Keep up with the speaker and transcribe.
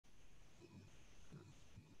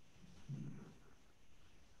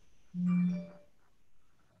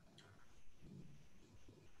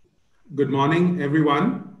Good morning,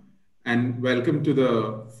 everyone, and welcome to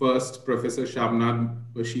the first Professor Shamnad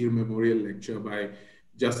Basheer Memorial Lecture by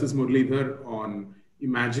Justice Muralidhar on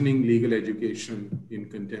imagining legal education in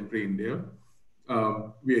contemporary India.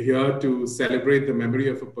 We are here to celebrate the memory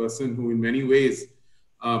of a person who in many ways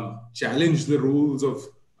challenged the rules of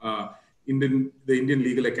the Indian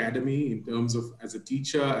Legal Academy in terms of as a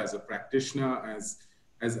teacher, as a practitioner,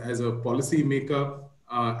 as a policy maker,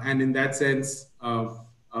 and in that sense,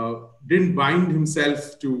 didn't bind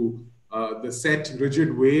himself to the set,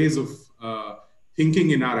 rigid ways of thinking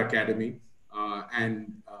in our academy.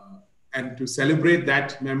 And to celebrate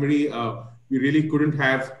that memory, we really couldn't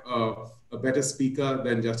have a better speaker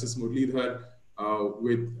than Justice Muralidhar,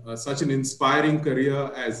 with such an inspiring career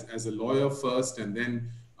as a lawyer first, and then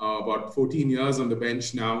about 14 years on the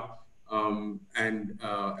bench now, and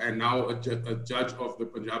now a judge of the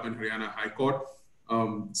Punjab and Haryana High Court.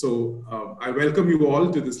 I welcome you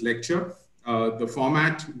all to this lecture. The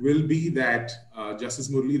format will be that Justice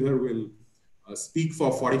Muralidhar will speak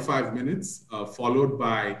for 45 minutes, followed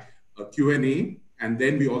by a Q&A. And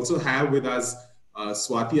then we also have with us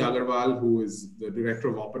Swati Agarwal, who is the Director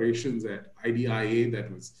of Operations at IDIA, that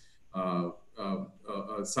was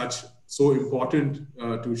so important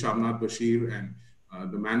to Shamnad Basheer, and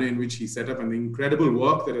the manner in which he set up, and the incredible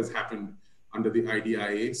work that has happened under the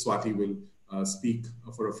IDIA. Swati will speak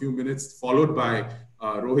for a few minutes, followed by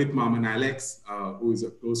Rohit Maman Alex, who is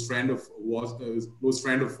a close friend of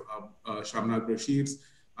Shamnad Basheer's,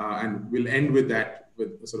 and we'll end with that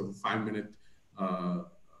with a sort of a 5-minute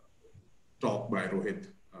talk by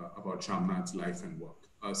Rohit about Shamnad's life and work.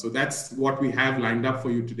 So that's what we have lined up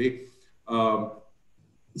for you today. Without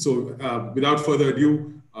further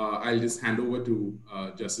ado, I'll just hand over to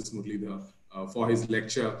Justice Muralidhar for his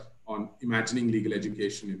lecture on imagining legal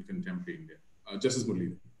education in contemporary India. Justice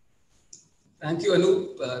Muralidhar. Thank you,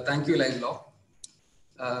 Anup. Thank you, LiveLaw.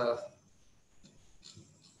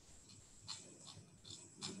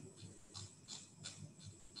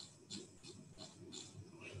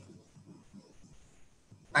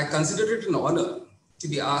 I consider it an honor to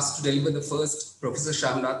be asked to deliver the first Professor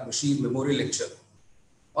Shamnad Basheer Memorial Lecture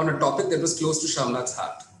on a topic that was close to Shamnad's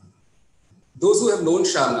heart. Those who have known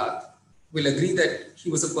Shamnad will agree that he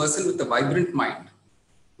was a person with a vibrant mind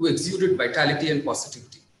who exuded vitality and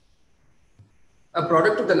positivity. A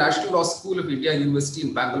product of the National Law School of India University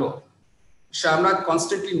in Bangalore, Shamnad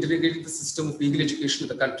constantly interrogated the system of legal education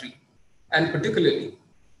in the country, and particularly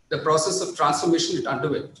the process of transformation it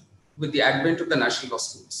underwent with the advent of the national law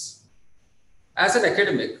schools. As an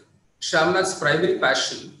academic, Shamnad's primary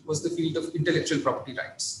passion was the field of intellectual property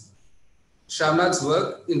rights. Shamnad's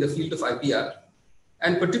work in the field of IPR,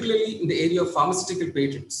 and particularly in the area of pharmaceutical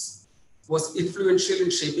patents, was influential in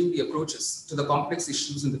shaping the approaches to the complex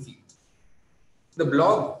issues in the field. The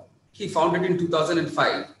blog he founded in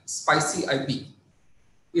 2005, Spicy IP,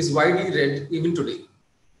 is widely read even today.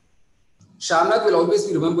 Shamnad will always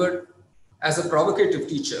be remembered as a provocative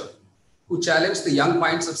teacher who challenged the young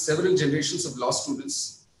minds of several generations of law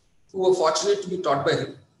students who were fortunate to be taught by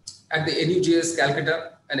him at the NUJS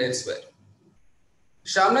Calcutta and elsewhere.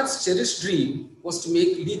 Shamnad's cherished dream was to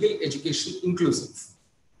make legal education inclusive.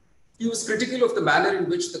 He was critical of the manner in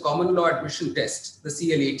which the common law admission test, the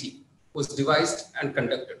CLAT, was devised and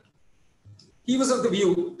conducted. He was of the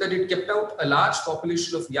view that it kept out a large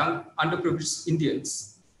population of young, underprivileged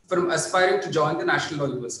Indians from aspiring to join the national law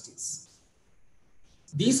universities.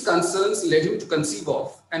 These concerns led him to conceive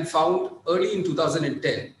of and found early in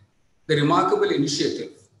 2010 the remarkable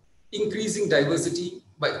initiative, Increasing Diversity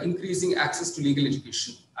by Increasing Access to Legal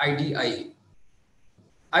Education, IDIA.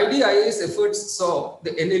 IDIA's efforts saw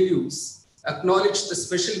the NLUs acknowledge the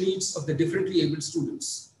special needs of the differently abled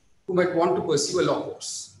students who might want to pursue a law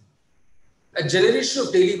course. A generation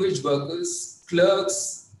of daily wage workers,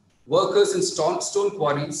 clerks, workers in stone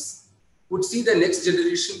quarries would see the next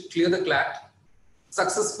generation clear the CLAT,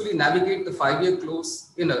 successfully navigate the 5-year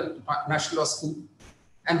course in a national law school,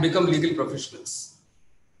 and become legal professionals.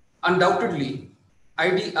 Undoubtedly,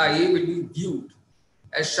 IDIA will be viewed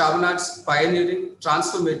as Shamnad's pioneering,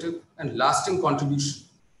 transformative, and lasting contribution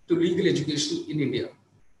to legal education in India.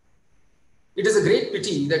 It is a great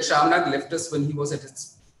pity that Shamnad left us when he was at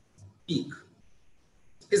his peak.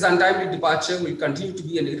 His untimely departure will continue to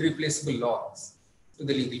be an irreplaceable loss to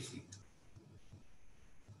the legal field.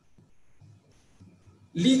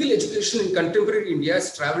 Legal education in contemporary India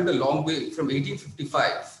has traveled a long way from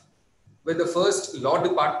 1855, when the first law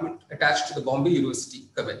department attached to the Bombay University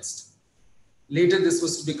commenced. Later, this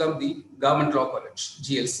was to become the Government Law College,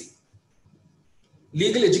 GLC.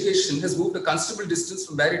 Legal education has moved a considerable distance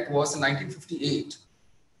from where it was in 1958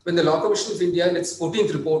 when the Law Commission of India in its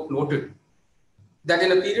 14th report noted that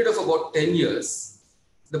in a period of about 10 years,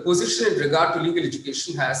 the position in regard to legal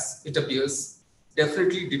education has, it appears,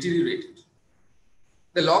 definitely deteriorated.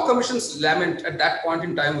 The Law Commission's lament at that point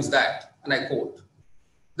in time was that, and I quote,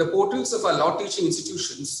 "The portals of our law teaching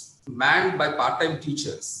institutions, manned by part-time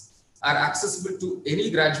teachers, are accessible to any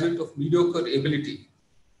graduate of mediocre ability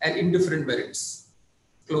and indifferent merits."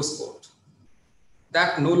 Close quote.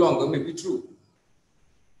 That no longer may be true.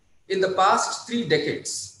 In the past 3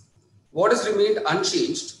 decades, what has remained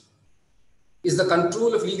unchanged is the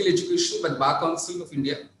control of legal education by the Bar Council of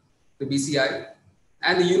India, the BCI,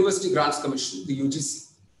 and the University Grants Commission, the UGC.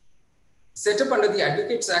 Set up under the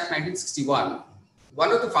Advocates Act 1961,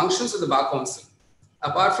 one of the functions of the Bar Council,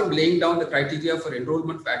 apart from laying down the criteria for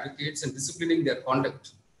enrollment for advocates and disciplining their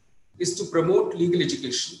conduct, is to promote legal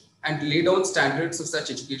education and lay down standards of such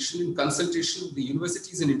education in consultation with the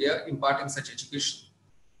universities in India imparting such education,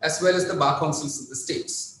 as well as the bar councils of the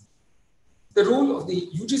states. The role of the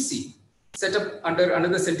UGC, set up under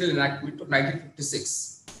another central enactment of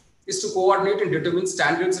 1956, is to coordinate and determine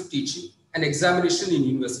standards of teaching and examination in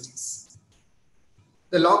universities.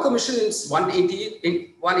 The Law Commission in its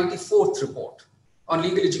 184th report on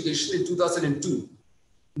legal education in 2002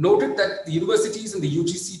 noted that the universities and the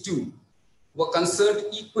UGC too were concerned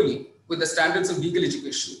equally with the standards of legal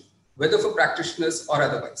education, whether for practitioners or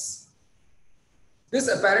otherwise. This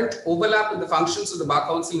apparent overlap in the functions of the Bar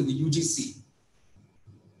Council and the UGC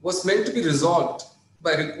was meant to be resolved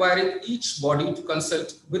by requiring each body to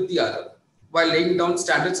consult with the other while laying down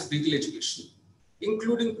standards of legal education,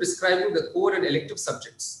 including prescribing the core and elective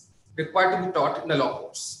subjects required to be taught in a law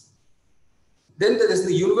course. Then there is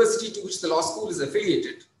the university to which the law school is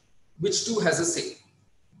affiliated, which too has a say.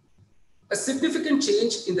 A significant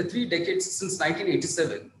change in the 3 decades since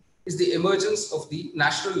 1987 is the emergence of the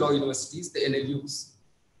National Law Universities, the NLUs.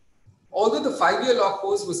 Although the 5-year law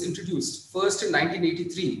course was introduced first in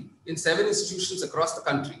 1983 in 7 institutions across the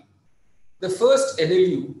country, the first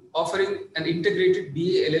NLU offering an integrated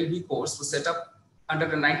BA LLB course was set up under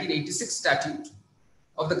a 1986 statute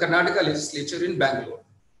of the Karnataka legislature in Bangalore,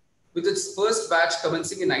 with its first batch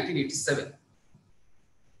commencing in 1987.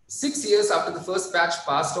 6 years after the first batch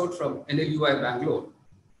passed out from NLUI Bangalore,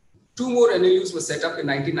 2 more NLUs were set up in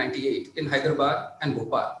 1998 in Hyderabad and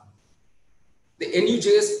Bhopal. The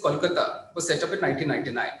NUJS Kolkata was set up in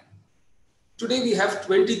 1999. Today we have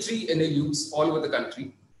 23 NLUs all over the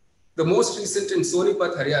country, the most recent in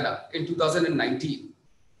Sonipat, Haryana in 2019.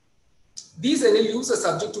 These NLUs are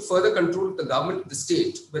subject to further control of the government of the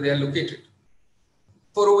state where they are located.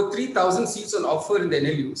 For over 3,000 seats on offer in the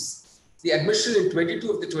NLUs, the admission in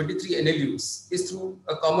 22 of the 23 NLUs is through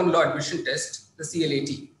a common law admission test, the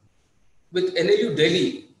CLAT, with NLU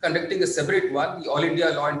Delhi conducting a separate one, the All India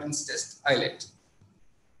Law Entrance Test, ILET.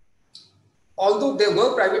 Although there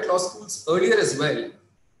were private law schools earlier as well,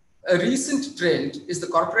 a recent trend is the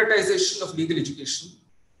corporatization of legal education,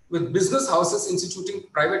 with business houses instituting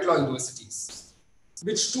private law universities,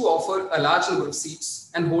 which too offer a large number of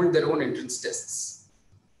seats and hold their own entrance tests.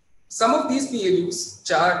 Some of these PLUs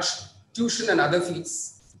charge tuition and other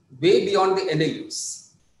fees way beyond the NLUs.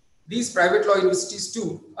 These private law universities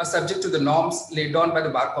too are subject to the norms laid down by the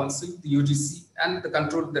Bar Council, the UGC, and the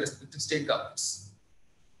control of the respective state governments.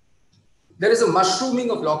 There is a mushrooming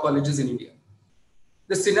of law colleges in India.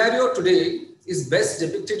 The scenario today is best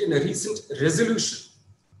depicted in a recent resolution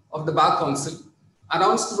of the Bar Council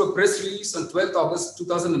announced through a press release on 12th August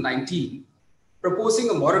 2019, proposing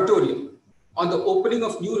a moratorium on the opening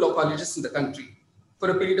of new law colleges in the country for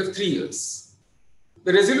a period of 3 years.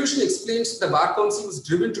 The resolution explains that the Bar Council was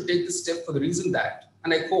driven to take this step for the reason that,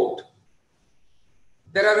 and I quote,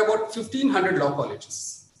 "There are about 1,500 law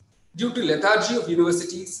colleges. Due to lethargy of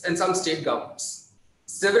universities and some state governments,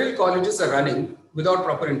 several colleges are running without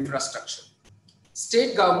proper infrastructure.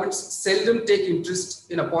 State governments seldom take interest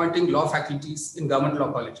in appointing law faculties in government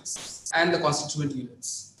law colleges and the constituent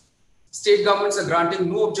units. State governments are granting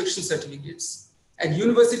no objection certificates, and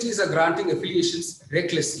universities are granting affiliations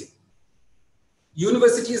recklessly.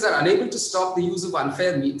 Universities are unable to stop the use of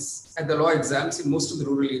unfair means at the law exams in most of the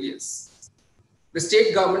rural areas. The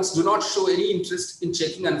state governments do not show any interest in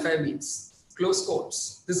checking unfair means." Close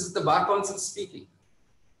quotes. This is the Bar Council speaking.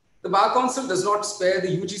 The Bar Council does not spare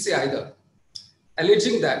the UGC either,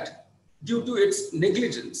 alleging that due to its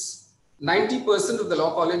negligence, 90% of the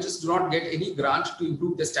law colleges do not get any grant to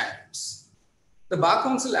improve their standards. The Bar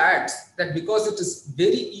Council adds that because it is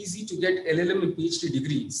very easy to get LLM and PhD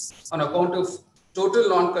degrees on account of total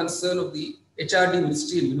non-concern of the HRD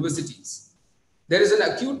ministry and universities, there is an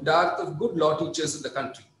acute dearth of good law teachers in the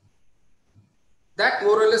country. That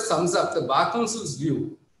more or less sums up the Bar Council's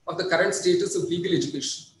view of the current status of legal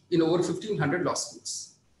education in over 1,500 law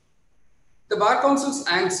schools. The Bar Council's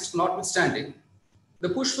angst notwithstanding, the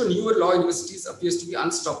push for newer law universities appears to be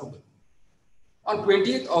unstoppable. On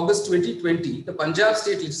 28th August 2020, the Punjab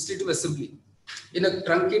State Legislative Assembly, in a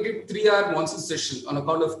truncated 3-hour monsoon session on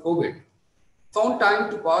account of COVID, found time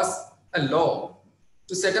to pass a law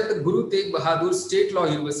to set up the Guru Tegh Bahadur State Law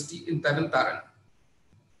University in Taran.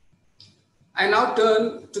 I now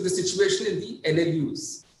turn to the situation in the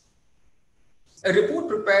NLUs. A report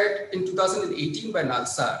prepared in 2018 by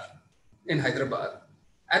Nalsar in Hyderabad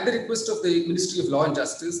at the request of the Ministry of Law and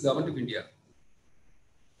Justice, Government of India,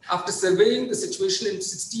 after surveying the situation in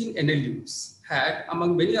 16 NLUs, had,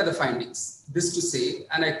 among many other findings, this to say,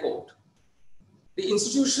 and I quote, "The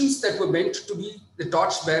institutions that were meant to be the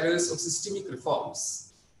torchbearers of systemic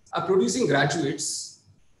reforms are producing graduates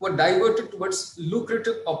who are diverted towards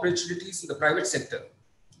lucrative opportunities in the private sector,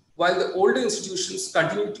 while the older institutions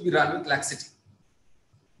continue to be run with laxity.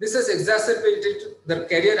 This has exacerbated the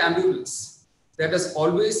career ambivalence that has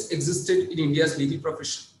always existed in India's legal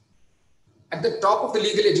profession. At the top of the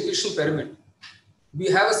legal education pyramid, we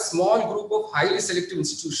have a small group of highly selective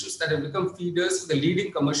institutions that have become feeders for the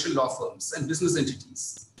leading commercial law firms and business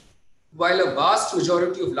entities, while a vast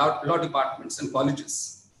majority of law departments and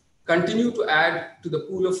colleges continue to add to the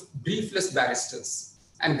pool of briefless barristers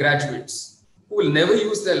and graduates who will never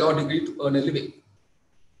use their law degree to earn a living.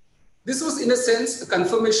 This was, in a sense, a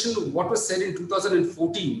confirmation of what was said in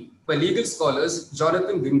 2014 by legal scholars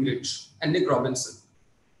Jonathan Gingrich and Nick Robinson.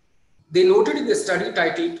 They noted in their study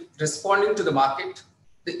titled Responding to the Market,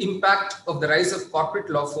 the impact of the rise of corporate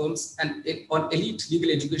law firms and on elite legal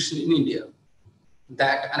education in India,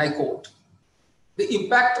 that, and I quote, "The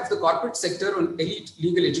impact of the corporate sector on elite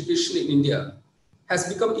legal education in India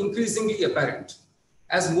has become increasingly apparent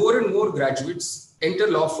as more and more graduates enter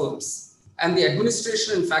law firms and the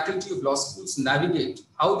administration and faculty of law schools navigate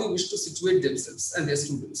how they wish to situate themselves and their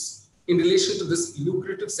students in relation to this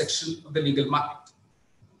lucrative section of the legal market."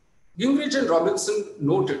 Gingrich and Robinson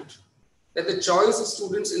noted that the choice of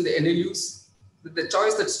students in the NLUs, the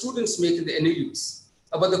choice that students make in the NLUs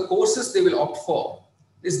about the courses they will opt for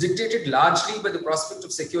is dictated largely by the prospect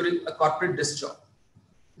of securing a corporate desk job.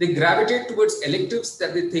 They gravitate towards electives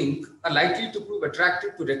that they think are likely to prove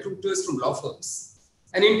attractive to recruiters from law firms,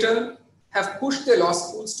 and in turn have pushed their law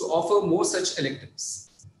schools to offer more such electives.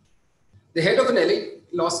 The head of an elite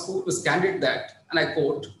law school was candid that, and I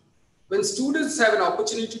quote, "When students have an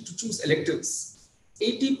opportunity to choose electives,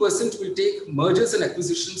 80% will take mergers and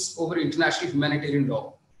acquisitions over international humanitarian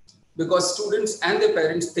law, because students and their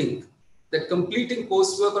parents think that completing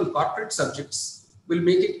coursework on corporate subjects will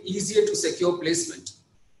make it easier to secure placement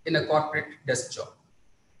in a corporate desk job."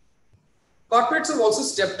 Corporates have also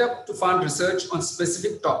stepped up to fund research on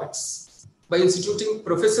specific topics by instituting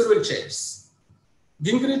professorial chairs.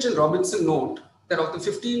 Gingrich and Robinson note that of the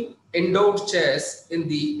 15 endowed chairs in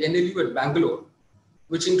the NLU at Bangalore,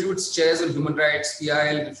 which includes chairs on human rights,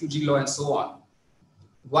 PIL, refugee law, and so on,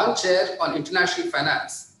 one chair on international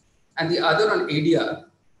finance and the other on ADR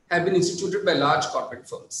have been instituted by large corporate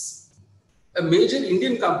firms. A major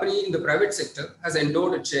Indian company in the private sector has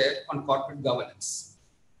endowed a chair on corporate governance.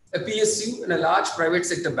 A PSU and a large private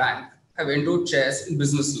sector bank have endowed chairs in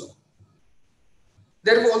business law.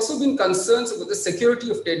 There have also been concerns about the security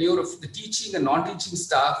of tenure of the teaching and non-teaching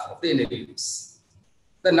staff of the NLUs.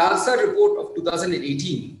 The Nalsar report of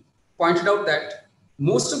 2018 pointed out that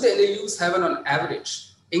most of the NLUs have on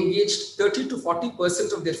average engaged 30 to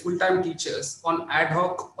 40% of their full-time teachers on ad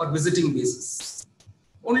hoc or visiting basis.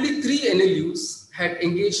 Only 3 NLUs had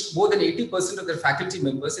engaged more than 80% of their faculty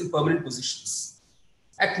members in permanent positions.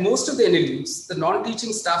 At most of the NLUs, the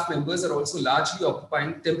non-teaching staff members are also largely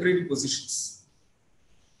occupying temporary positions.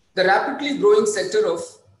 The rapidly growing sector of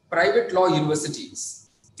private law universities,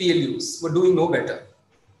 PLUs, were doing no better.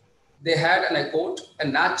 They had, and I quote, "a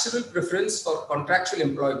natural preference for contractual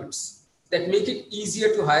employments that make it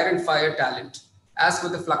easier to hire and fire talent as per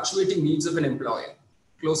the fluctuating needs of an employer,"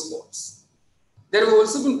 close quotes. There have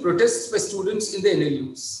also been protests by students in the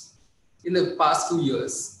NLUs in the past 2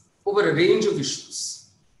 years over a range of issues.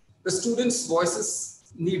 The students' voices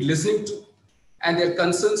need listening to and their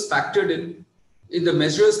concerns factored in the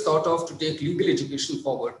measures thought of to take legal education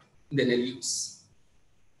forward in the NLUs.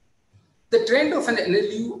 The trend of an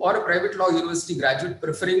NLU or a private law university graduate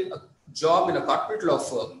preferring a job in a corporate law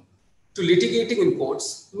firm to litigating in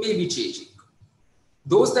courts may be changing.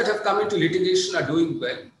 Those that have come into litigation are doing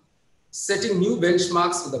well, setting new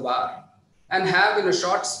benchmarks for the bar, and have in a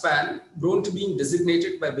short span grown to being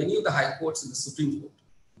designated by many of the high courts and the Supreme Court.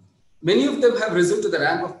 Many of them have risen to the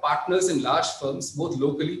rank of partners in large firms, both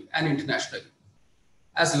locally and internationally.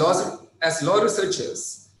 As law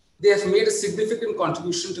researchers, they have made a significant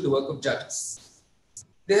contribution to the work of judges.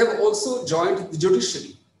 They have also joined the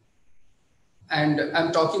judiciary. And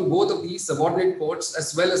I'm talking both of these subordinate courts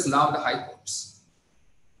as well as now the high courts.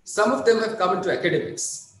 Some of them have come into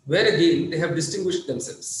academics, where again they have distinguished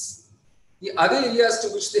themselves. The other areas to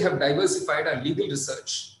which they have diversified are legal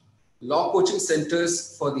research, law coaching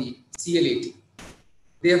centers for the CLAT.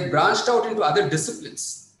 They have branched out into other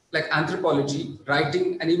disciplines like anthropology,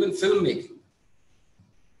 writing, and even filmmaking.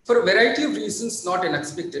 For a variety of reasons not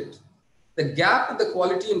unexpected, the gap in the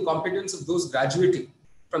quality and competence of those graduating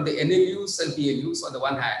from the NLUs and PLUs on the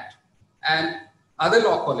one hand, and other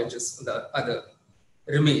law colleges on the other,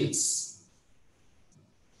 remains.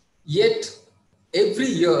 Yet, every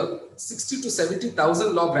year, 60 to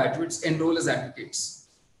 70,000 law graduates enroll as advocates,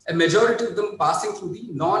 a majority of them passing through the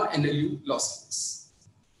non-NLU law schools.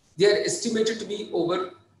 They are estimated to be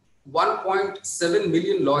over 1.7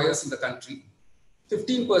 million lawyers in the country,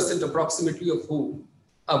 15% approximately of whom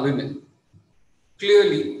are women.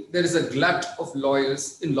 Clearly, there is a glut of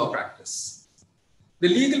lawyers in law practice. The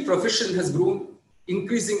legal profession has grown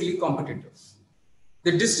increasingly competitive.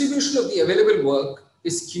 The distribution of the available work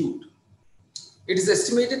is skewed. It is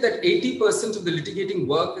estimated that 80% of the litigating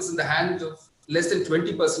work is in the hands of less than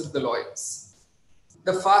 20% of the lawyers.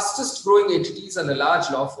 The fastest growing entities are the large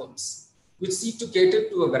law firms, which seek to cater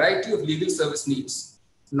to a variety of legal service needs,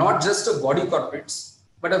 not just of body corporates,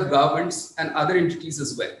 but of governments and other entities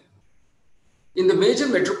as well. In the major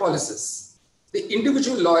metropolises, the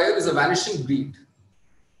individual lawyer is a vanishing breed.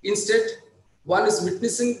 Instead, one is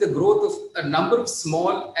witnessing the growth of a number of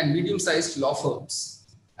small and medium-sized law firms,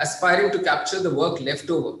 aspiring to capture the work left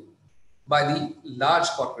over by the large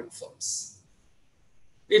corporate firms.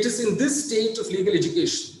 It is in this state of legal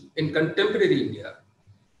education in contemporary India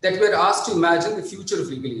that we are asked to imagine the future of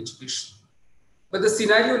legal education. But the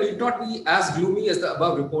scenario need not be as gloomy as the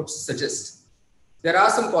above reports suggest. There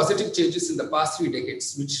are some positive changes in the past 3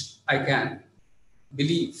 decades, which I can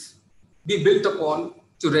believe be built upon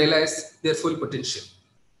to realize their full potential.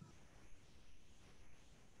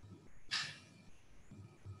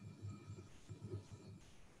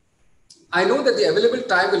 I know that the available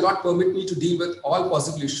time will not permit me to deal with all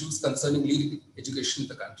possible issues concerning legal education in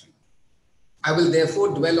the country. I will therefore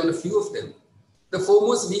dwell on a few of them, the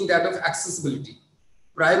foremost being that of accessibility,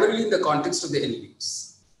 primarily in the context of the NLUs.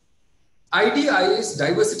 IDIA's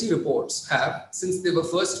diversity reports have, since they were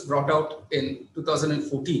first brought out in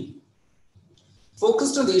 2014,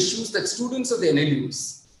 focused on the issues that students of the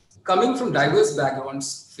NLUs coming from diverse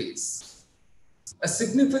backgrounds face. A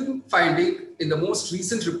significant finding in the most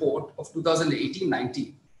recent report of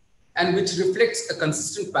 2018-19, and which reflects a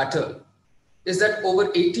consistent pattern, is that over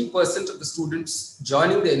 80% of the students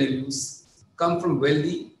joining the NLUs come from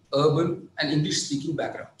wealthy, urban, and English-speaking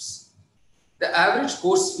backgrounds. The average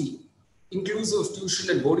course fee, inclusive of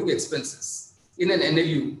tuition and boarding expenses, in an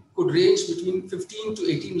NLU could range between 15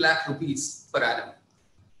 to 18 lakh rupees per annum.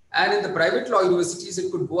 And in the private law universities,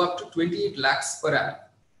 it could go up to 28 lakhs per annum.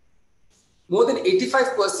 More than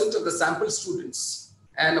 85% of the sample students,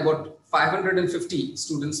 and about 550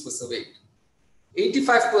 students were surveyed,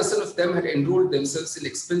 85% of them had enrolled themselves in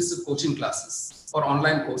expensive coaching classes or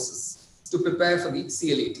online courses to prepare for the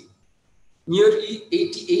CLAT. Nearly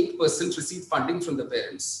 88% received funding from the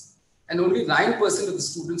parents, and only 9% of the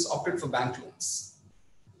students opted for bank loans.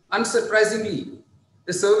 Unsurprisingly,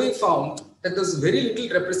 the survey found that there was very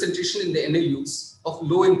little representation in the NLUs of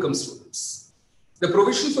low-income students. The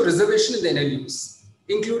provision for reservation in the NLUs,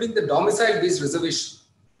 including the domicile-based reservation,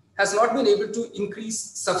 has not been able to increase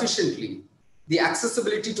sufficiently the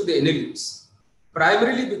accessibility to the NLUs,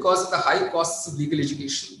 primarily because of the high costs of legal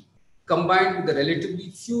education, combined with the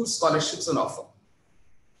relatively few scholarships on offer.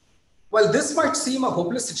 While this might seem a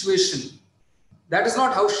hopeless situation, that is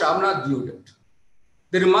not how Shamnad viewed it.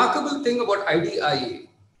 The remarkable thing about IDIA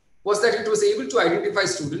was that it was able to identify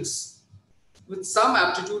students with some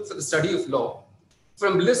aptitude for the study of law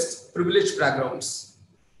from least privileged backgrounds,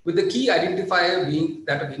 with the key identifier being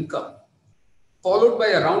that of income, followed by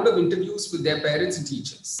a round of interviews with their parents and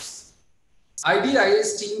teachers.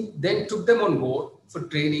 IDIA's team then took them on board for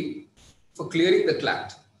training for clearing the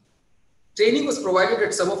CLAT. Training was provided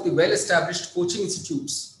at some of the well-established coaching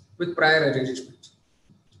institutes with prior arrangement.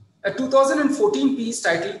 A 2014 piece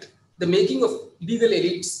titled The Making of Legal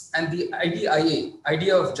Elites and the IDIA,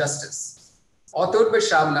 Idea of Justice, authored by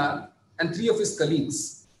Shamnad and 3 of his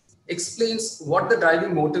colleagues, explains what the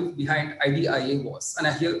driving motive behind IDIA was.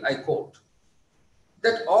 And here I quote,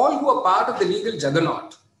 that all who are part of the legal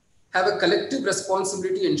juggernaut have a collective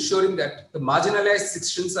responsibility ensuring that the marginalized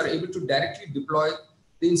sections are able to directly deploy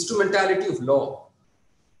the instrumentality of law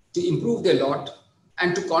to improve their lot,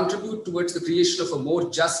 and to contribute towards the creation of a more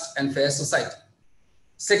just and fair society.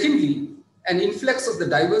 Secondly, an influx of the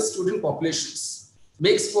diverse student populations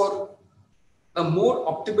makes for a more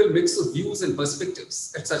optimal mix of views and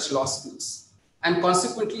perspectives at such law schools, and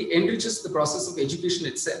consequently enriches the process of education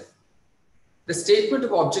itself. The statement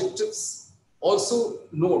of objectives also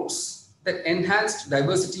notes that enhanced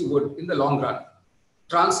diversity would, in the long run,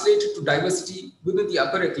 translate to diversity within the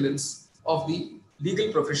upper echelons of the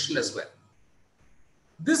legal profession as well.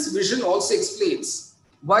 This vision also explains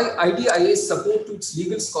why IDIA's support to its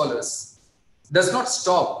legal scholars does not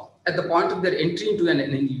stop at the point of their entry into an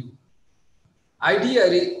NLU.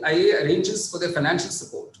 IDIA arranges for their financial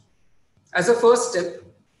support. As a first step,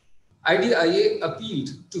 IDIA appealed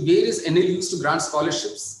to various NLUs to grant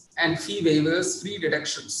scholarships and fee waivers, free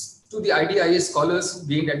deductions to the IDIA scholars who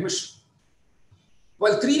gained admission.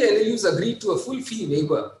 While 3 NLUs agreed to a full fee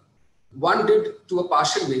waiver, one did to a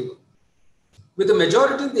partial waiver. With the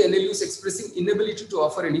majority of the NLUs expressing inability to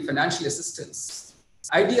offer any financial assistance,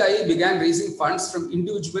 IDIA began raising funds from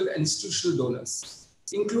individual and institutional donors,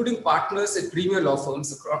 including partners at premier law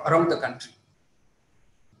firms around the country.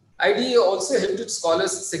 IDIA also helped its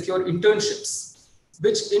scholars secure internships,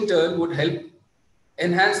 which in turn would help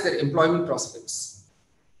enhance their employment prospects.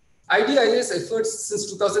 IDIA's efforts since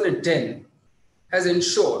 2010 has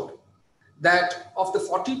ensured that of the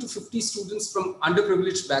 40 to 50 students from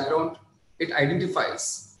underprivileged background it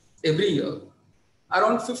identifies every year,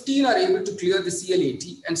 around 15 are able to clear the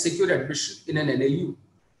CL80 and secure admission in an NLU.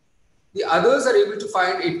 The others are able to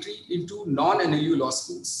find entry into non-NLU law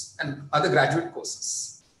schools and other graduate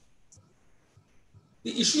courses.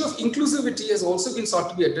 The issue of inclusivity has also been sought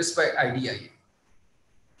to be addressed by IDIA.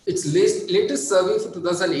 Its latest survey for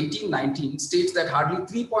 2018-19 states that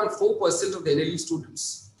hardly 3.4% of the NLU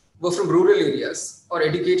students were from rural areas or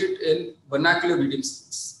educated in vernacular medium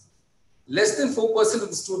schools. Less than 4% of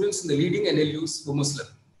the students in the leading NLUs were Muslim.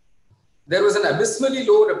 There was an abysmally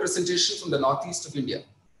low representation from the northeast of India.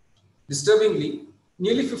 Disturbingly,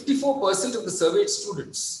 nearly 54% of the surveyed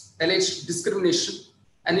students alleged discrimination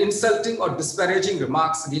and insulting or disparaging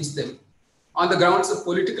remarks against them on the grounds of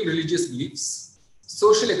political religious beliefs,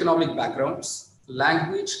 social economic backgrounds,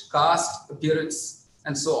 language, caste, appearance,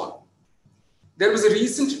 and so on. There was a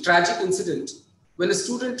recent tragic incident when a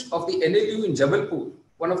student of the NLU in Jabalpur,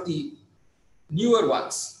 one of the newer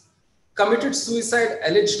ones, committed suicide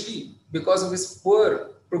allegedly because of his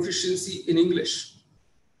poor proficiency in English.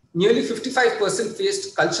 Nearly 55%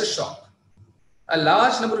 faced culture shock. A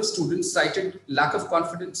large number of students cited lack of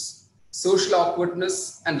confidence, social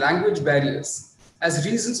awkwardness, and language barriers as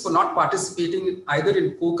reasons for not participating either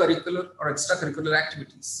in co-curricular or extracurricular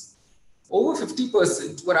activities. Over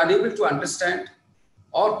 50% were unable to understand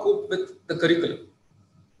or cope with the curriculum.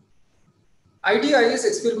 IDIA's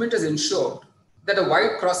experiment has ensured that a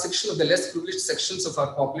wide cross-section of the less privileged sections of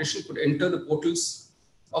our population could enter the portals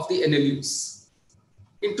of the NLUs.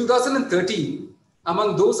 In 2013,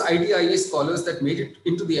 among those IDIA scholars that made it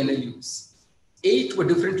into the NLUs, 8 were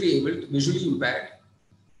differently abled, visually impaired,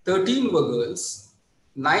 13 were girls,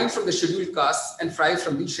 9 from the scheduled castes, and 5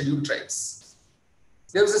 from the scheduled tribes.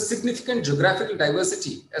 There was a significant geographical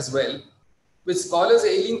diversity as well, with scholars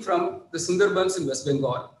hailing from the Sundarbans in West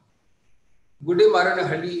Bengal,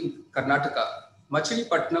 Gudemaranahalli in Karnataka,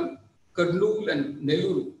 Machilipatnam, Kurnool and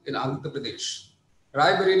Nelluru in Andhra Pradesh,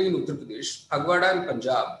 Raebareli in Uttar Pradesh, Phagwada in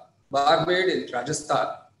Punjab, Barmed in Rajasthan,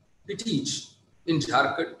 Pitij in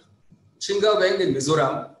Jharkhand, Chingaweng in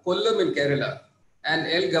Mizoram, Kollam in Kerala, and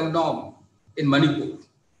El Gamnom in Manipur.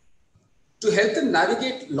 To help them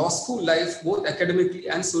navigate law school life both academically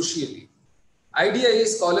and socially, IDIA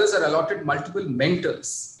scholars are allotted multiple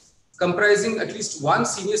mentors, comprising at least one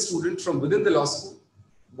senior student from within the law school,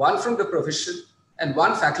 one from the profession, and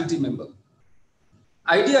one faculty member.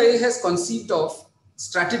 IDIA has conceived of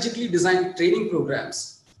strategically designed training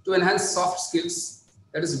programs to enhance soft skills,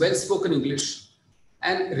 that is well-spoken English,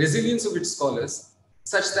 and resilience of its scholars,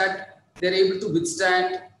 such that they're able to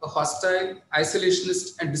withstand a hostile,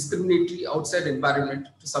 isolationist, and discriminatory outside environment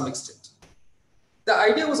to some extent. The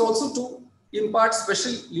idea was also to impart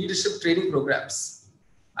special leadership training programs.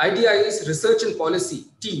 IDIA's research and policy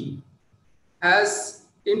team has,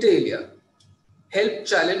 inter alia, helped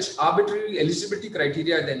challenge arbitrary eligibility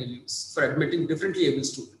criteria at the NLUs for admitting differently able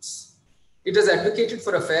students. It has advocated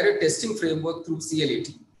for a fairer testing framework through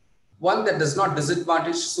CL80, one that does not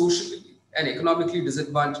disadvantage socially and economically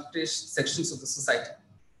disadvantaged sections of the society.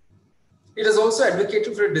 It has also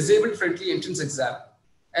advocated for a disabled-friendly entrance exam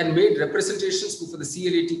and made representations before the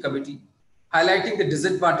CL80 committee, highlighting the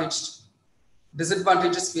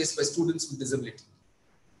disadvantages faced by students with disability.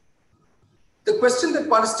 The question that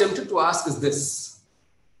one is tempted to ask is this: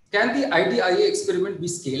 can the IDIA experiment be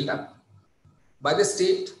scaled up by the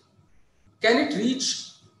state? Can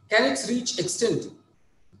its reach extend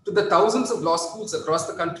to the thousands of law schools across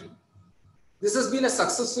the country? This has been a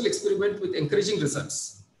successful experiment with encouraging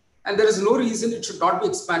results, and there is no reason it should not be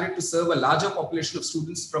expanded to serve a larger population of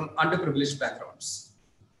students from underprivileged backgrounds.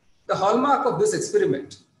 The hallmark of this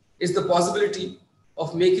experiment is the possibility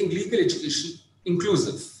of making legal education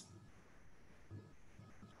inclusive.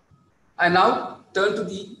 I now turn to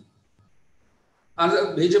the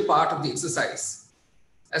another major part of the exercise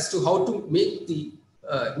as to how to make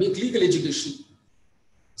legal education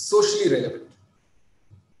socially relevant.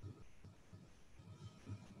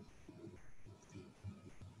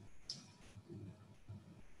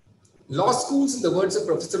 Law schools, in the words of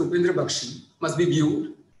Professor Upendra Bakshi, must be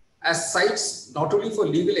viewed as sites not only for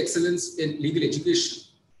legal excellence in legal education,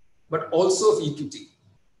 but also of equity.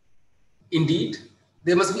 Indeed,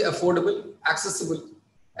 they must be affordable, accessible,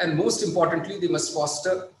 and most importantly, they must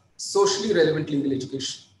foster socially relevant legal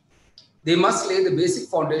education. They must lay the basic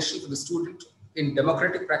foundation for the student in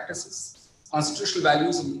democratic practices, constitutional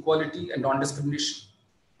values of equality and non-discrimination,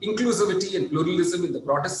 inclusivity and pluralism in the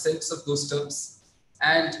broadest sense of those terms,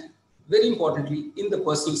 and very importantly, in the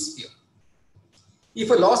personal sphere. If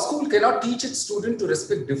a law school cannot teach its student to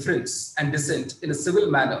respect difference and dissent in a civil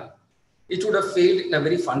manner, it would have failed in a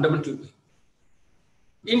very fundamental way.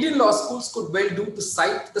 Indian law schools could well do to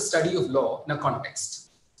cite the study of law in a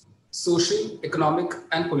context: social, economic,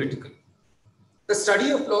 and political. The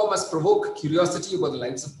study of law must provoke curiosity about the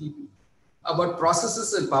lives of people, about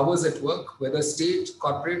processes and powers at work, whether state,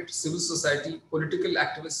 corporate, civil society, political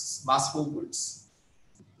activists, mass movements.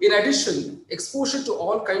 In addition, exposure to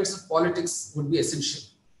all kinds of politics would be essential.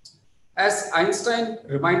 As Einstein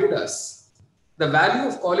reminded us, the value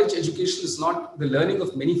of college education is not the learning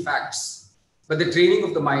of many facts, but the training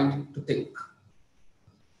of the mind to think.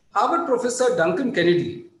 Harvard professor Duncan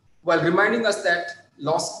Kennedy, while reminding us that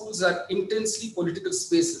law schools are intensely political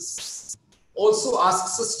spaces, also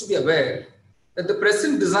asks us to be aware that the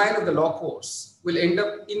present design of the law course will end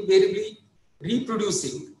up invariably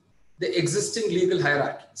reproducing the existing legal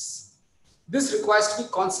hierarchies. This requires to be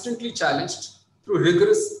constantly challenged through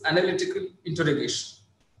rigorous analytical interrogation.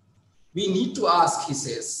 We need to ask, he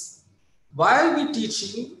says, why are we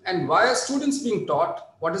teaching and why are students being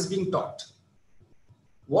taught what is being taught?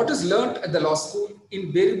 What is learned at the law school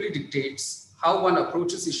invariably dictates how one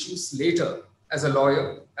approaches issues later as a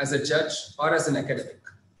lawyer, as a judge, or as an academic.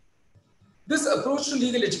 This approach to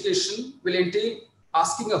legal education will entail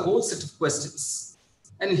asking a whole set of questions.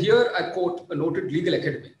 And here I quote a noted legal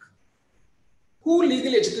academic. Who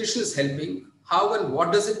legal education is helping, how and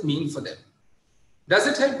what does it mean for them? Does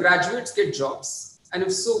it help graduates get jobs? And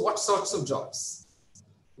if so, what sorts of jobs?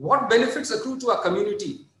 What benefits accrue to our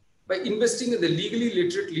community by investing in the legally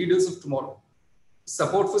literate leaders of tomorrow?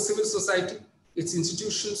 Support for civil society, its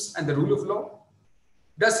institutions, and the rule of law?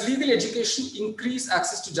 Does legal education increase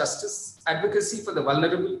access to justice, advocacy for the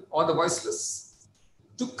vulnerable or the voiceless?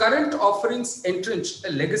 Do current offerings entrench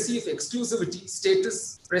a legacy of exclusivity,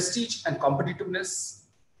 status, prestige, and competitiveness?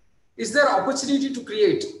 Is there opportunity to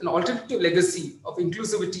create an alternative legacy of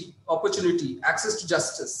inclusivity, opportunity, access to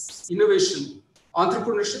justice, innovation,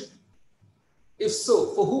 entrepreneurship? If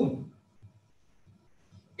so, for whom?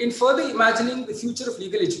 In further imagining the future of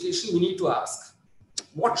legal education, we need to ask,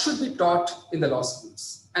 what should be taught in the law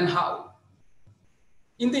schools and how?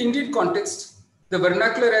 In the Indian context, the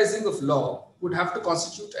vernacularizing of law would have to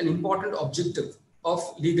constitute an important objective of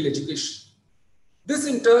legal education. This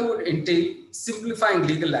in turn would entail simplifying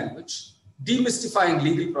legal language, demystifying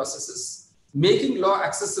legal processes, making law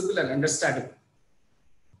accessible and understandable.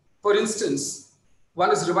 For instance,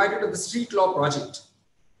 one is reminded of the Street Law Project,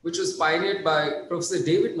 which was pioneered by Professor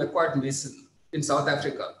David McQuaid Mason in South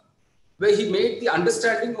Africa, where he made the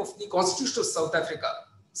understanding of the Constitution of South Africa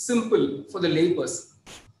simple for the layperson.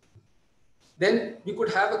 Then we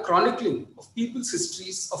could have a chronicling of people's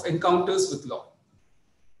histories of encounters with law.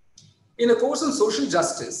 In a course on social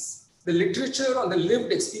justice, the literature on the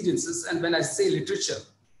lived experiences, and when I say literature,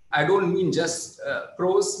 I don't mean just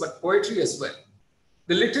prose, but poetry as well.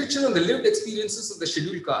 The literature on the lived experiences of the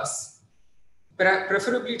scheduled castes,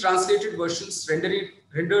 preferably translated versions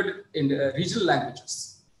rendered in regional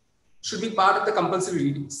languages, should be part of the compulsory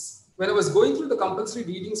readings. When I was going through the compulsory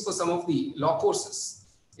readings for some of the law courses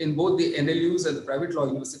in both the NLUs and the private law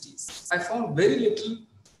universities, I found very little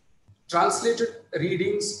translated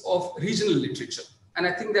readings of regional literature. And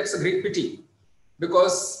I think that's a great pity,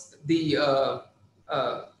 because the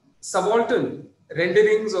subaltern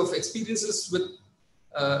renderings of experiences with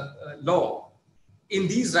law in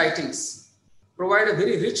these writings provide a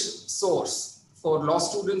very rich source for law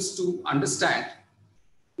students to understand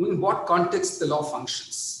in what context the law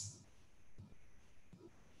functions.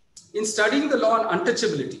 In studying the law on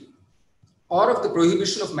untouchability or of the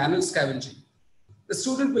prohibition of manual scavenging, the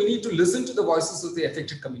student will need to listen to the voices of the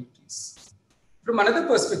affected communities. From another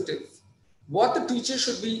perspective, what the teacher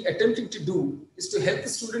should be attempting to do is to help the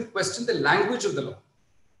student question the language of the law.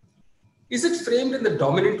 Is it framed in the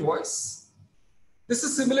dominant voice? This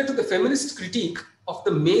is similar to the feminist critique of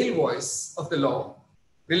the male voice of the law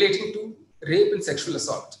relating to rape and sexual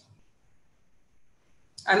assault.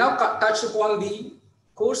 I now touch upon the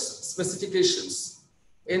course specifications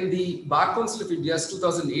in the Bar Council of India's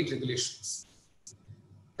 2008 regulations.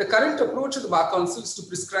 The current approach of the Bar Council is to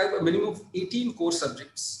prescribe a minimum of 18 core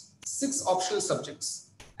subjects, 6 optional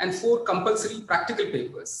subjects, and 4 compulsory practical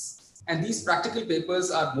papers. And these practical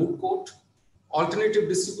papers are moot court, alternative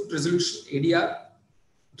dispute resolution, ADR,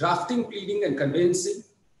 drafting, pleading and conveyancing,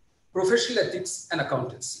 professional ethics and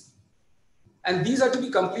accountancy. And these are to be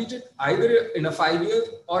completed either in a 5-year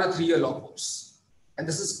or a 3-year law course. And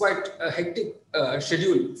this is quite a hectic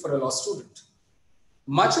schedule for a law student.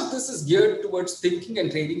 Much of this is geared towards thinking and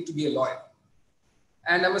training to be a lawyer.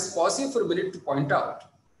 And I must pause here for a minute to point out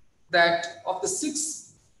that of the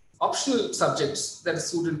 6 optional subjects that a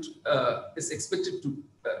student is expected to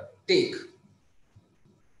take,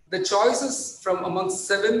 the choice is from amongst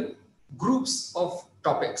 7 groups of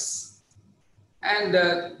topics. And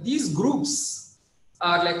these groups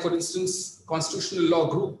are like, for instance, constitutional law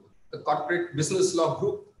group, the corporate business law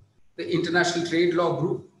group, the international trade law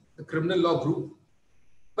group, the criminal law group.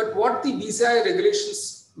 But what the BCI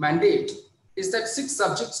regulations mandate is that 6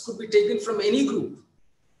 subjects could be taken from any group.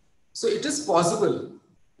 So it is possible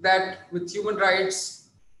that with human rights,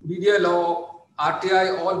 media law,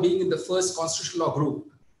 RTI all being in the first constitutional law group,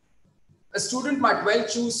 a student might well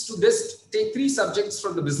choose to just take 3 subjects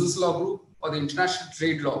from the business law group or the international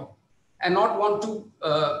trade law and not want to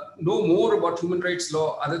know more about human rights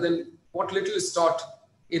law other than what little is taught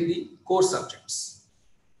in the core subjects.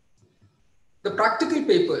 The practical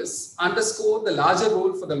papers underscore the larger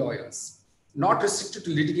role for the lawyers, not restricted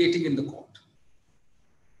to litigating in the court.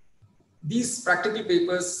 These practical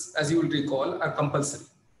papers, as you will recall, are compulsory.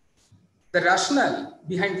 The rationale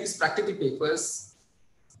behind these practical papers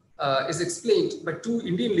is explained by 2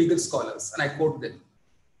 Indian legal scholars, and I quote them.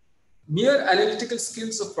 Mere analytical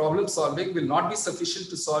skills of problem solving will not be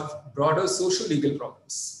sufficient to solve broader social legal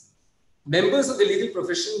problems. Members of the legal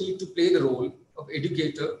profession need to play the role of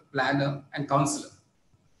educator, planner, and counselor.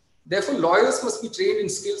 Therefore, lawyers must be trained in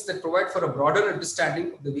skills that provide for a broader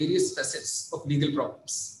understanding of the various facets of legal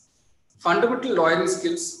problems. Fundamental lawyering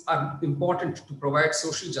skills are important to provide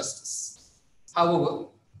social justice. However,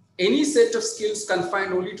 any set of skills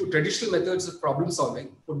confined only to traditional methods of problem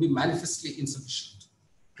solving would be manifestly insufficient.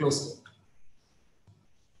 Close quote.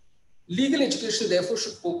 Legal education, therefore,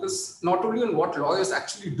 should focus not only on what lawyers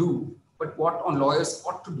actually do, but what lawyers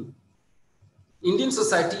ought to do. Indian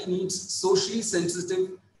society needs socially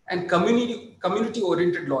sensitive and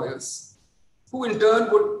community-oriented lawyers, who in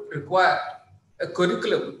turn would require a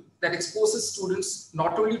curriculum that exposes students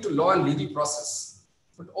not only to law and legal process,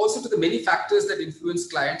 but also to the many factors that influence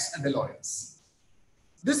clients and the lawyers.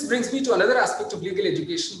 This brings me to another aspect of legal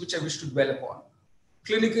education which I wish to dwell upon: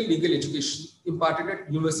 clinical legal education imparted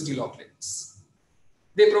at university law clinics.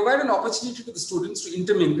 They provide an opportunity to the students to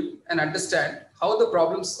intermingle and understand how the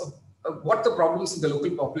problems of what the problems in the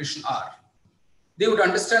local population are. They would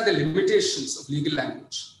understand the limitations of legal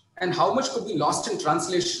language and how much could be lost in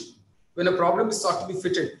translation when a problem is sought to be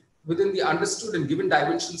fitted within the understood and given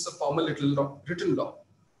dimensions of formal written law.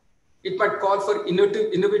 It might call for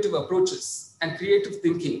innovative approaches and creative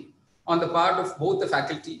thinking on the part of both the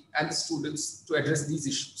faculty and the students to address these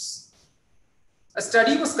issues. A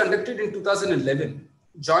study was conducted in 2011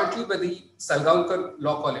 jointly by the Salgaonkar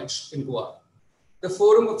Law College in Goa, the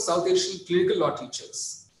Forum of South Asian Clinical Law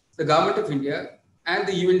Teachers, the Government of India, and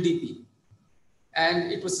the UNDP.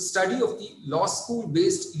 And it was a study of the law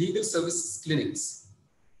school-based legal services clinics.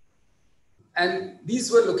 And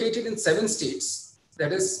these were located in 7 states,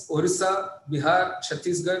 that is Orissa, Bihar,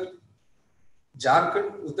 Chhattisgarh,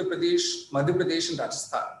 Jharkhand, Uttar Pradesh, Madhya Pradesh, and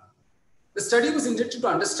Rajasthan. The study was intended to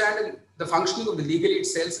understand the functioning of the legal aid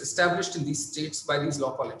cells established in these states by these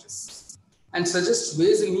law colleges and suggest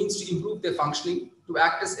ways and means to improve their functioning to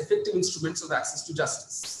act as effective instruments of access to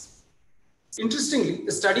justice. Interestingly,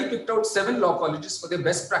 the study picked out 7 law colleges for their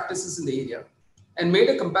best practices in the area and made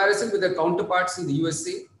a comparison with their counterparts in the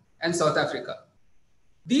USA and South Africa.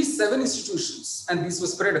 These 7 institutions, and these were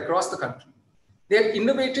spread across the country, they had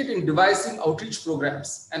innovated in devising outreach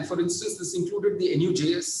programs. And for instance, this included the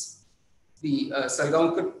NUJS, the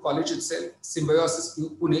Salgaonkar College itself, Symbiosis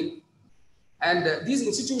Pune. And these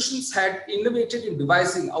institutions had innovated in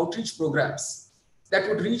devising outreach programs that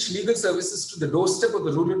would reach legal services to the doorstep of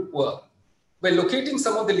the rural poor by locating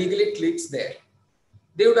some of the legal aid clinics there.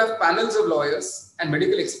 They would have panels of lawyers and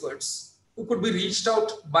medical experts who could be reached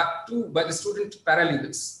out by the student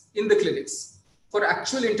paralegals in the clinics for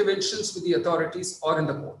actual interventions with the authorities or in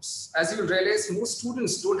the courts. As you will realize, most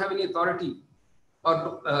students don't have any authority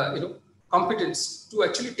or competence to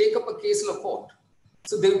actually take up a case in a court.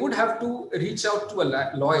 So they would have to reach out to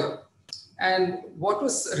a lawyer. And what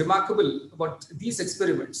was remarkable about these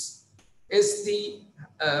experiments is the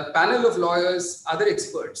panel of lawyers, other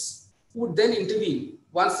experts, who would then intervene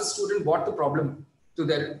once the student brought the problem to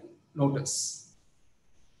their notice.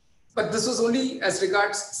 But this was only as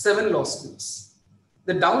regards 7 law schools.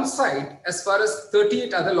 The downside, as far as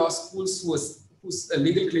 38 other law schools whose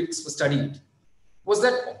legal clinics were studied, was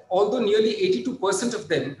that although nearly 82% of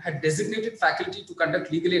them had designated faculty to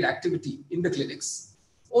conduct legal aid activity in the clinics,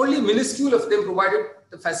 only minuscule of them provided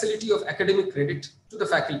the facility of academic credit to the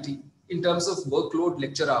faculty in terms of workload,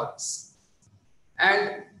 lecture hours.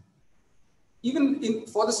 And even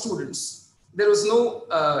for the students, there was no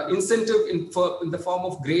incentive in the form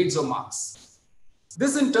of grades or marks.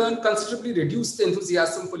 This in turn considerably reduced the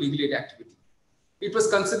enthusiasm for legal aid activity. It was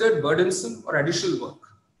considered burdensome or additional work.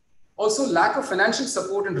 Also, lack of financial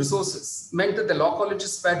support and resources meant that the law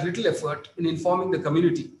colleges spared little effort in informing the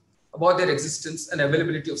community about their existence and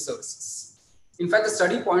availability of services. In fact, the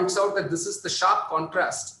study points out that this is the sharp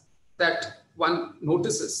contrast that one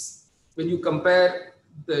notices when you compare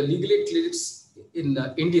the legal aid clinics in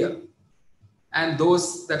India and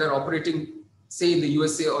those that are operating, say, in the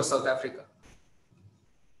USA or South Africa.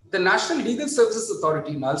 The National Legal Services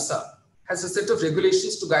Authority, NALSA, has a set of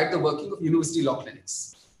regulations to guide the working of university law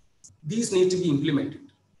clinics. These need to be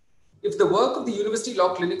implemented. If the work of the university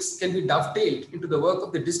law clinics can be dovetailed into the work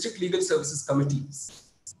of the district legal services committees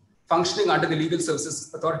functioning under the Legal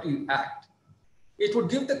Services Authority Act, it would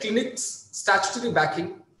give the clinics statutory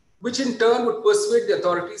backing, which in turn would persuade the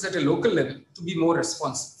authorities at a local level to be more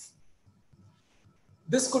responsive.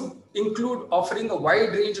 This could include offering a wide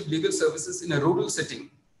range of legal services in a rural setting,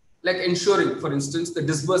 like ensuring, for instance, the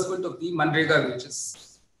disbursement of the Manrega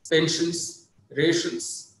wages, pensions,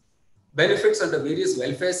 rations, benefits under various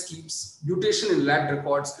welfare schemes, mutation in land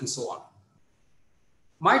records, and so on.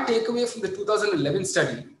 My takeaway from the 2011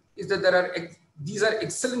 study is that these are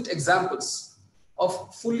excellent examples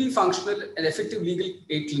of fully functional and effective legal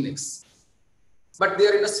aid clinics, but they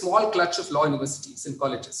are in a small clutch of law universities and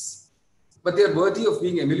colleges, but they are worthy of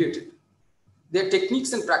being emulated. Their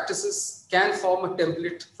techniques and practices can form a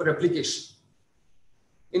template for replication.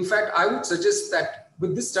 In fact, I would suggest that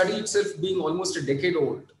with this study itself being almost a decade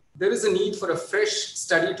old, there is a need for a fresh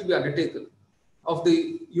study to be undertaken of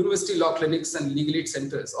the university law clinics and legal aid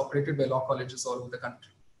centers operated by law colleges all over the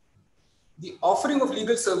country. The offering of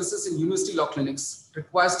legal services in university law clinics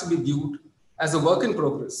requires to be viewed as a work in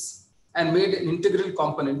progress and made an integral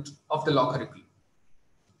component of the law curriculum.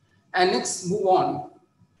 And next, move on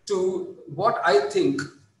to what I think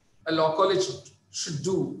a law college should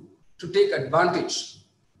do to take advantage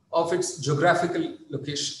of its geographical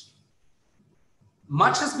location.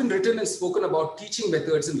 Much has been written and spoken about teaching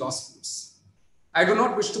methods in law schools. I do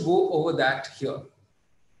not wish to go over that here.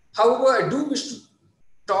 However, I do wish to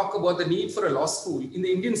talk about the need for a law school in the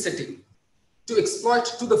Indian setting to exploit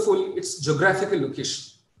to the full its geographical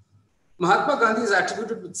location. Mahatma Gandhi is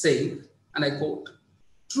attributed with saying, and I quote,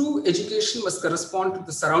 "True education must correspond to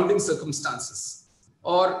the surrounding circumstances,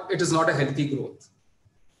 or it is not a healthy growth."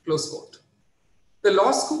 Close quote. The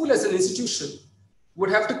law school as an institution would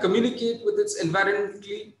have to communicate with its environment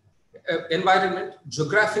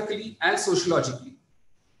geographically and sociologically,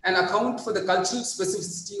 and account for the cultural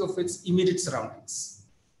specificity of its immediate surroundings.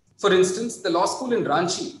 For instance, the law school in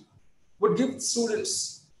Ranchi would give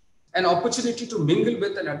students an opportunity to mingle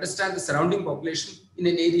with and understand the surrounding population in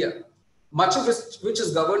an area, much of which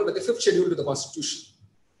is governed by the 5th schedule to the Constitution,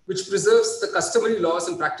 which preserves the customary laws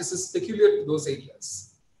and practices peculiar to those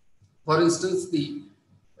areas. For instance, the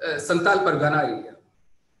Santal Pargana area.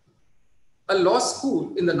 A law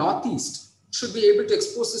school in the Northeast should be able to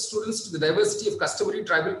expose the students to the diversity of customary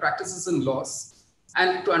tribal practices and laws,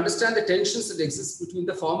 and to understand the tensions that exist between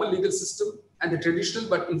the formal legal system and the traditional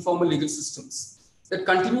but informal legal systems that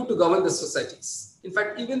continue to govern the societies. In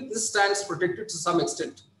fact, even this stands protected to some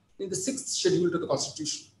extent in the 6th schedule to the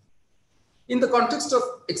Constitution. In the context of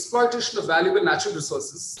exploitation of valuable natural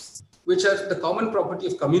resources, which are the common property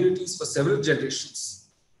of communities for several generations,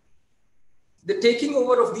 the taking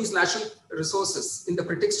over of these natural resources in the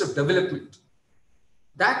pretext of development,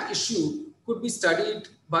 that issue could be studied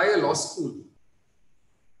by a law school,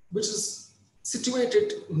 which is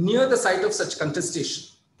situated near the site of such contestation.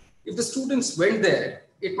 If the students went there,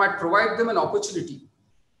 it might provide them an opportunity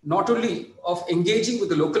not only of engaging with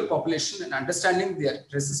the local population and understanding their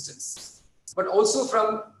resistance, but also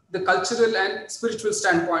from the cultural and spiritual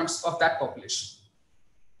standpoints of that population.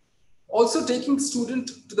 Also, taking the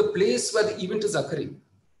student to the place where the event is occurring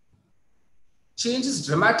changes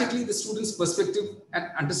dramatically the student's perspective and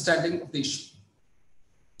understanding of the issue.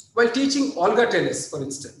 While teaching Olga tennis, for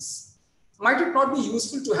instance, might it not be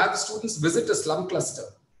useful to have the students visit a slum cluster,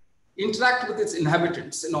 interact with its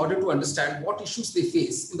inhabitants in order to understand what issues they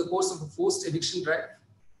face in the course of a forced eviction drive?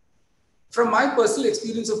 From my personal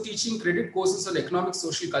experience of teaching credit courses on economic,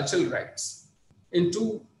 social, cultural rights in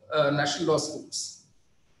two national law schools,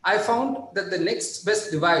 I found that the next best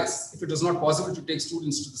device, if it was not possible to take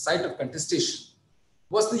students to the site of contestation,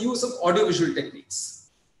 was the use of audiovisual techniques.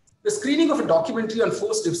 The screening of a documentary on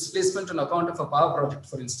forced displacement on account of a power project,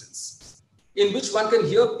 for instance, in which one can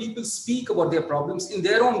hear people speak about their problems in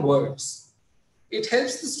their own words. It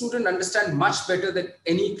helps the student understand much better than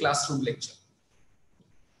any classroom lecture.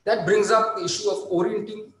 That brings up the issue of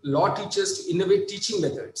orienting law teachers to innovate teaching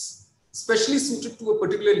methods, especially suited to a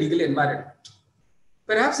particular legal environment.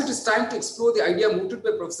 Perhaps it is time to explore the idea mooted by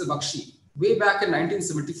Professor Bakshi way back in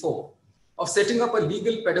 1974 of setting up a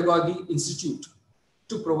legal pedagogy institute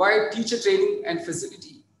to provide teacher training and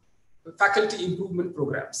faculty improvement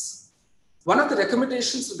programs. One of the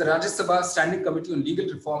recommendations of the Rajya Sabha Standing Committee on Legal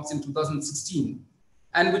Reforms in 2016,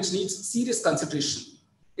 and which needs serious consideration,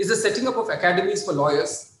 is the setting up of academies for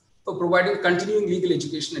lawyers for providing continuing legal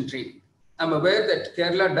education and training. I'm aware that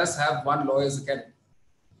Kerala does have one lawyers academy.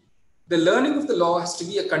 The learning of the law has to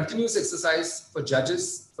be a continuous exercise for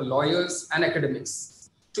judges, for lawyers, and academics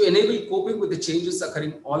to enable coping with the changes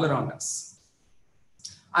occurring all around us.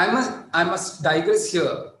 I must digress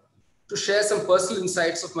here to share some personal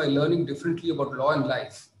insights of my learning differently about law and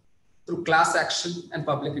life through class action and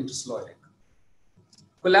public interest lawyering.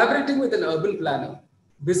 Collaborating with an urban planner,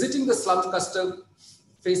 visiting the slum cluster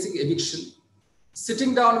facing eviction,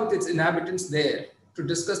 sitting down with its inhabitants there to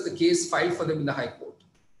discuss the case filed for them in the High Court,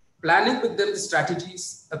 planning with them the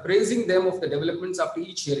strategies, appraising them of the developments after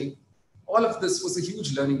each hearing, all of this was a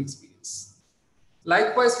huge learning experience.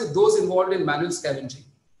 Likewise with those involved in manual scavenging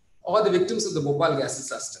or the victims of the Bhopal gas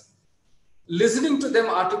disaster. Listening to them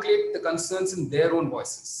articulate the concerns in their own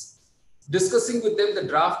voices, discussing with them the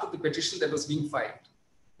draft of the petition that was being filed,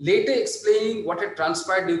 later explaining what had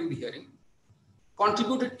transpired during the hearing,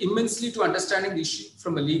 contributed immensely to understanding the issue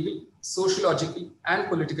from a legal, sociological, and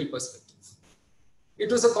political perspective.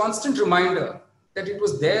 It was a constant reminder that it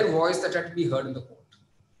was their voice that had to be heard in the court.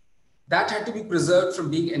 That had to be preserved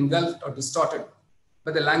from being engulfed or distorted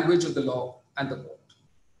by the language of the law and the court.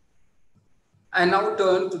 I now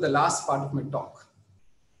turn to the last part of my talk,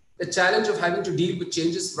 the challenge of having to deal with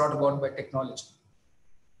changes brought about by technology.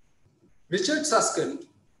 Richard Susskind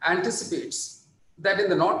anticipates that in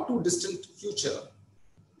the not too distant future,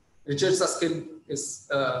 Richard Susskind is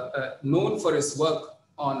known for his work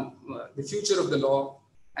on the future of the law,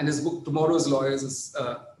 and his book Tomorrow's Lawyers is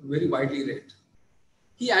very widely read.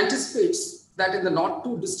 He anticipates that in the not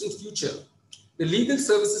too distant future, the legal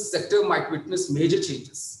services sector might witness major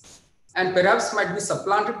changes and perhaps might be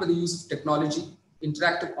supplanted by the use of technology,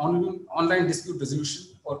 interactive online dispute resolution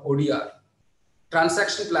or ODR,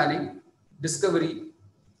 transaction planning, discovery,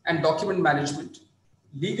 and document management,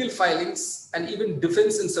 legal filings, and even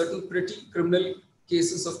defense in certain pretty criminal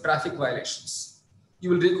cases of traffic violations. You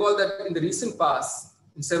will recall that in the recent past,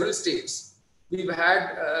 in several states, we've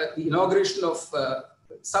had the inauguration of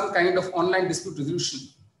some kind of online dispute resolution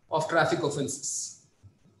of traffic offenses.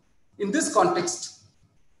 In this context,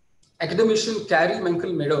 academician Carrie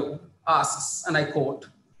Menkel-Meadow asks, and I quote,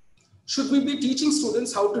 "Should we be teaching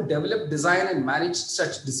students how to develop, design, and manage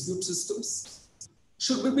such dispute systems?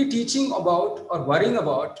 Should we be teaching about or worrying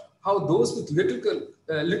about how those with little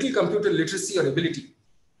computer literacy or ability,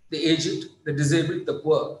 the aged, the disabled, the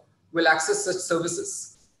poor, will access such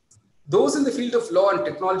services? Those in the field of law and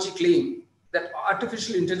technology claim that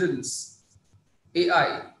artificial intelligence,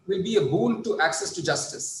 AI, will be a boon to access to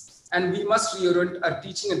justice, and we must reorient our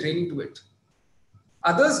teaching and training to it.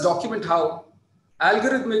 Others document how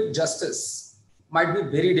algorithmic justice might be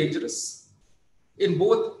very dangerous in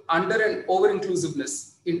both under and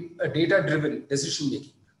over-inclusiveness in a data-driven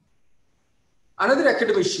decision-making." Another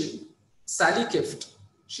academician, Sally Kift,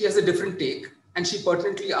 she has a different take, and she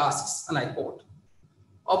pertinently asks, and I quote,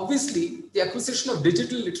 "Obviously, the acquisition of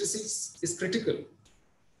digital literacies is critical,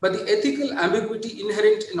 but the ethical ambiguity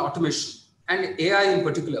inherent in automation and AI in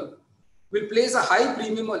particular will place a high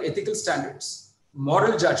premium on ethical standards,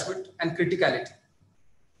 moral judgment, and criticality.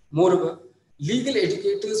 Moreover, legal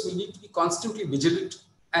educators will need to be constantly vigilant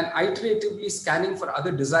and iteratively scanning for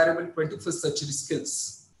other desirable 21st century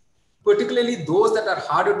skills, particularly those that are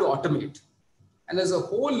harder to automate. And there's a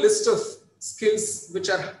whole list of skills which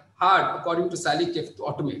are hard, according to Sally Kiff, to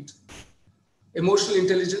automate. Emotional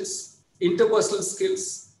intelligence, interpersonal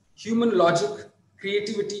skills, human logic,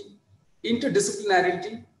 creativity,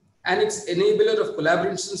 interdisciplinarity, and its enabler of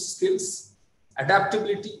collaboration skills,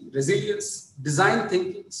 adaptability, resilience, design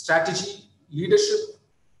thinking, strategy, leadership,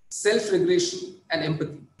 self-regulation, and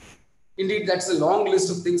empathy. Indeed, that's a long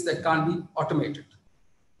list of things that can't be automated.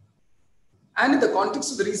 And in the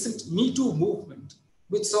context of the recent Me Too movement,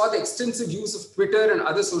 which saw the extensive use of Twitter and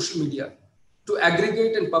other social media to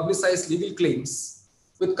aggregate and publicize legal claims,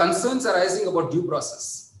 with concerns arising about due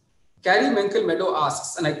process, Carrie Menkel-Meadow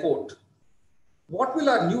asks, and I quote, "What will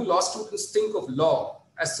our new law students think of law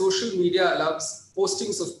as social media allows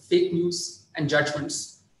postings of fake news and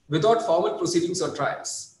judgments without formal proceedings or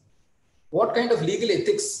trials? What kind of legal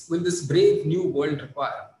ethics will this brave new world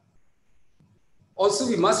require?" Also,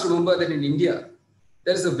 we must remember that in India,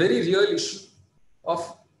 there is a very real issue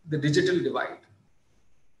of the digital divide.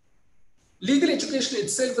 Legal education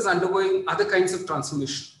itself is undergoing other kinds of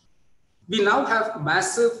transformation. We now have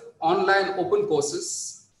massive online open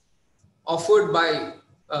courses offered by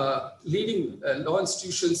leading law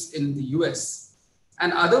institutions in the US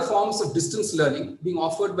and other forms of distance learning being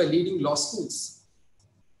offered by leading law schools.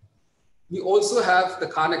 We also have the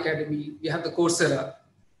Khan Academy, we have the Coursera,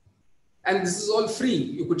 and this is all free.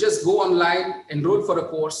 You could just go online, enroll for a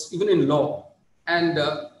course, even in law, and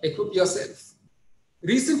equip yourself.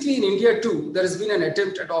 Recently in India too, there has been an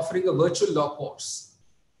attempt at offering a virtual law course.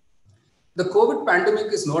 The COVID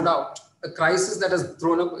pandemic is no doubt a crisis that has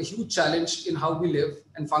thrown up a huge challenge in how we live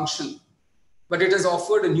and function, but it has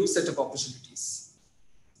offered a new set of opportunities.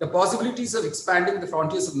 The possibilities of expanding the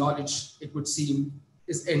frontiers of knowledge, it would seem,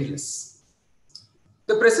 is endless.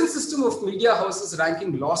 The present system of media houses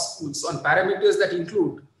ranking law schools on parameters that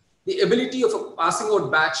include the ability of a passing out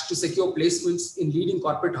batch to secure placements in leading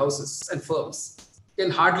corporate houses and firms can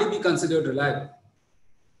hardly be considered reliable.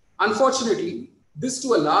 Unfortunately, this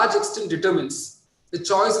to a large extent determines the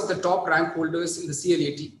choice of the top rank holders in the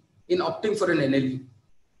CLAT in opting for an NLU.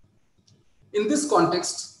 In this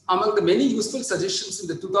context, among the many useful suggestions in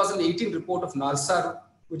the 2018 report of Nalsar,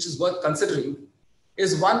 which is worth considering,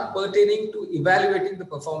 is one pertaining to evaluating the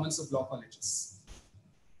performance of law colleges.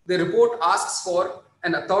 The report asks for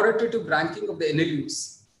an authoritative ranking of the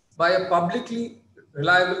NLUs by a publicly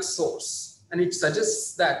reliable source, and it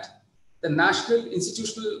suggests that the National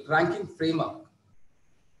Institutional Ranking Framework,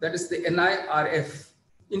 that is the NIRF,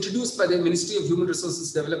 introduced by the Ministry of Human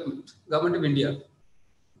Resources Development, Government of India,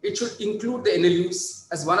 it should include the NLUs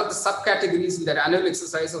as one of the subcategories in their annual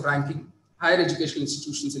exercise of ranking higher educational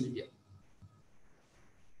institutions in India.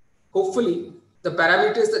 Hopefully, the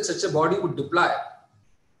parameters that such a body would deploy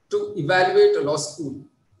to evaluate a law school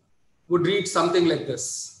would read something like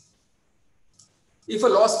this. If a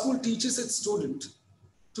law school teaches its student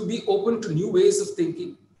to be open to new ways of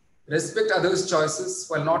thinking, respect others' choices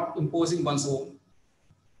while not imposing one's own,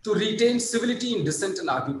 to retain civility in dissent and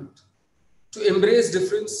argument, to embrace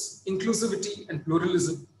difference, inclusivity, and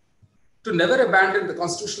pluralism, to never abandon the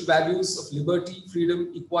constitutional values of liberty,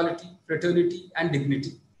 freedom, equality, fraternity, and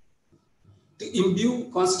dignity, to imbue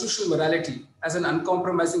constitutional morality as an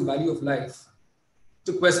uncompromising value of life,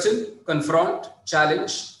 to question, confront,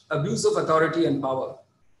 challenge, abuse of authority and power,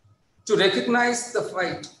 to recognize the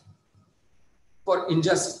fight for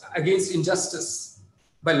against injustice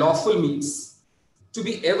by lawful means, to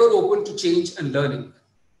be ever open to change and learning,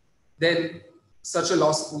 then such a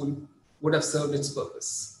law school would have served its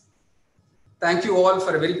purpose. Thank you all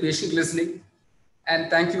for a very patient listening, and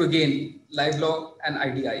thank you again, LiveLaw and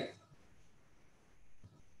IDI.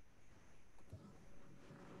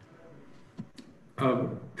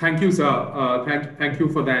 Thank you, sir. Thank you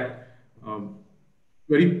for that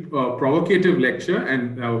very provocative lecture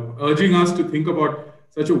and urging us to think about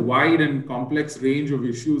such a wide and complex range of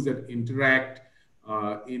issues that interact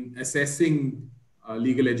in assessing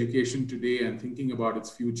legal education today and thinking about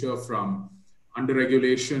its future, from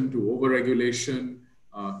under-regulation to over-regulation,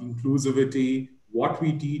 inclusivity, what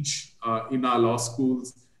we teach in our law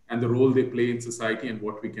schools and the role they play in society and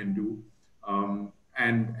what we can do.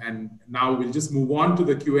 And now we'll just move on to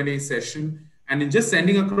the Q&A session. And in just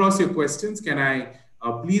sending across your questions, can I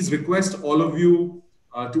please request all of you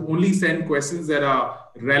to only send questions that are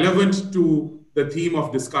relevant to the theme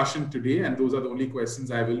of discussion today. And those are the only questions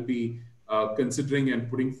I will be considering and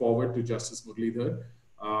putting forward to Justice Muralidhar.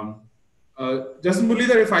 Justice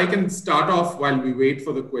Muralidhar, if I can start off while we wait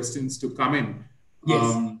for the questions to come in.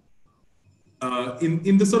 Yes.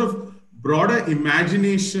 In the sort of broader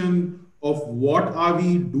imagination of what are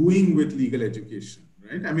we doing with legal education,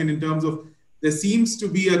 right? I mean, in terms of, there seems to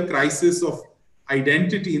be a crisis of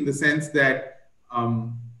identity in the sense that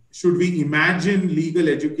should we imagine legal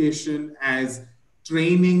education as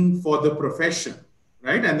training for the profession,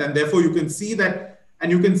 right? And then therefore you can see that,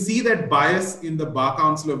 and you can see that bias in the Bar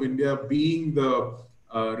Council of India being the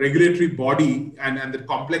regulatory body and the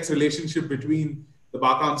complex relationship between the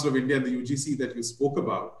Bar Council of India and the UGC that you spoke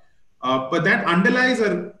about. But that underlies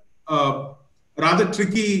a rather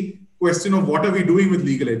tricky question of what are we doing with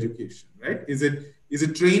legal education, right? Is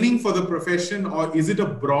it training for the profession, or is it a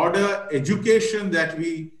broader education that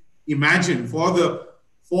we imagine for the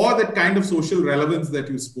kind of social relevance that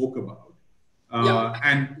you spoke about?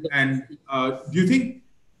 Do you think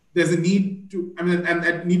there's a need to,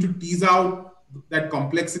 and need to tease out that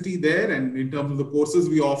complexity there, and in terms of the courses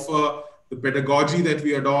we offer, the pedagogy that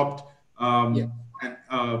we adopt, and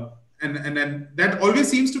then that always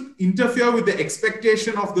seems to interfere with the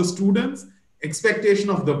expectation of the students, expectation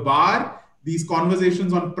of the bar, these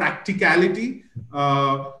conversations on practicality.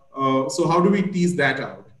 So how do we tease that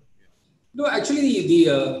out? No, actually,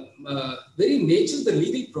 the very nature of the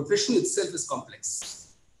legal profession itself is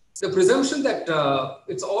complex. The presumption that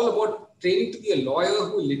it's all about training to be a lawyer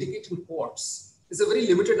who will litigate in courts is a very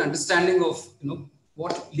limited understanding of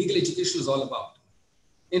what legal education is all about.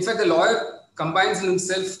 In fact, the lawyer combines in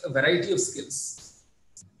himself a variety of skills.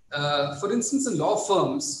 For instance, in law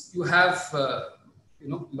firms, you have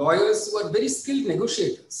lawyers who are very skilled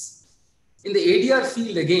negotiators. In the ADR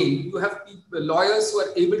field, again, you have lawyers who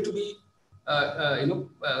are able to be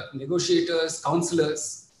negotiators,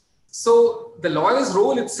 counselors. So the lawyer's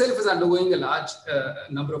role itself is undergoing a large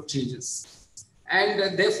number of changes.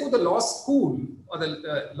 And therefore, the law school or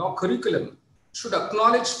the law curriculum should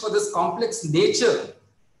acknowledge for this complex nature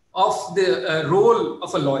of the role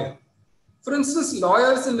of a lawyer. For instance,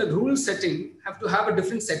 lawyers in a rural setting have to have a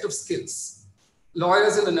different set of skills.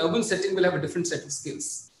 Lawyers in an urban setting will have a different set of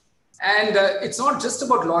skills. And it's not just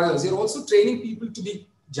about lawyers. You're also training people to be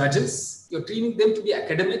judges. You're training them to be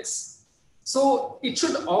academics. So it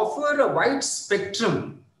should offer a wide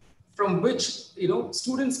spectrum from which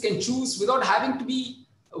students can choose without having to be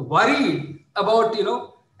worried about,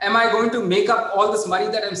 am I going to make up all this money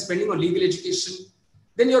that I'm spending on legal education?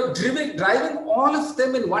 Then you're driving all of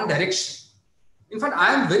them in one direction. In fact,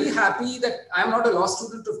 I am very happy that I am not a law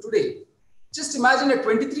student of today. Just imagine a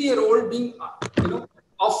 23-year-old being,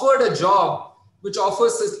 offered a job which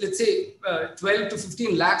offers, let's say, 12 to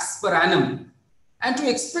 15 lakhs per annum, and to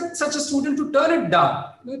expect such a student to turn it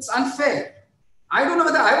down, it's unfair. I don't know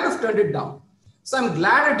whether I would have turned it down. So I'm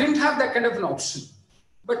glad I didn't have that kind of an option.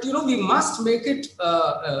 But, we must make it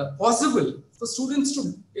possible for students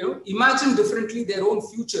to, imagine differently their own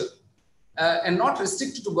future and not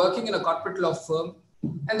restricted to working in a corporate law firm.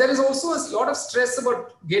 And there is also a lot of stress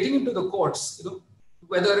about getting into the courts,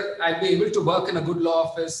 whether I'll be able to work in a good law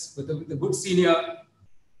office with a good senior.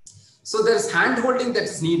 So there's hand-holding that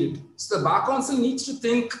is needed. So the Bar Council needs to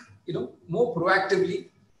think, more proactively.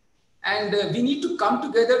 And we need to come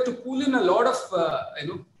together to pull in a lot of,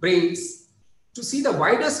 brains to see the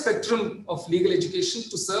wider spectrum of legal education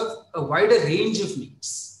to serve a wider range of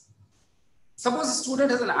needs. Suppose a student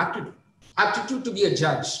has an aptitude to be a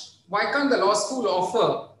judge. Why can't the law school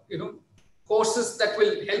offer, courses that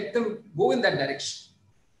will help them go in that direction?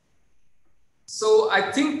 So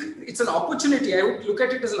I think it's an opportunity. I would look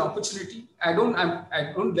at it as an opportunity. I don't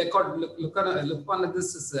look upon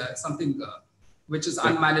this as something which is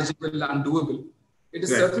unmanageable, undoable. It is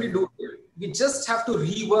certainly doable. We just have to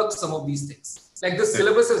rework some of these things. Like the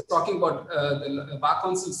syllabus is talking about the Bar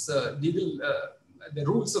Council's legal, the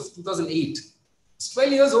rules of 2008. It's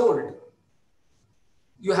 12 years old.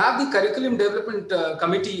 You have the curriculum development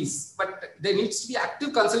committees, but there needs to be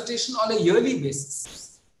active consultation on a yearly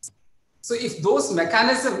basis. So if those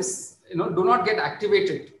mechanisms, do not get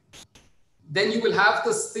activated, then you will have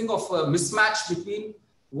this thing of a mismatch between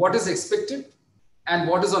what is expected and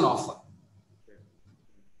what is on offer.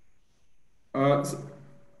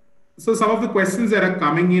 So some of the questions that are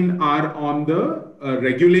coming in are on the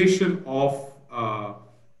regulation of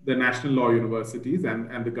the national law universities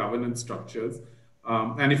and the governance structures.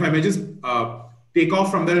 And if I may just take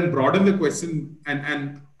off from there and broaden the question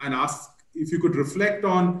and ask if you could reflect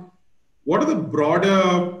on what are the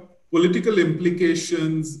broader political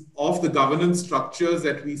implications of the governance structures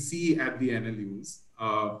that we see at the NLUs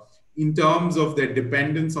in terms of their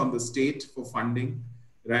dependence on the state for funding,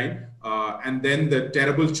 right? And then the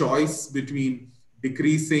terrible choice between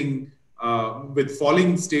decreasing with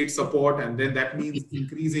falling state support, and then that means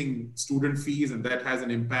increasing student fees, and that has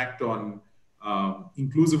an impact on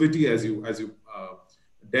inclusivity, as you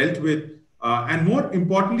dealt with, and more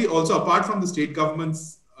importantly, also apart from the state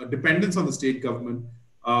government's dependence on the state government,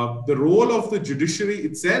 the role of the judiciary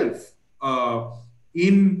itself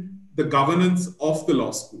in the governance of the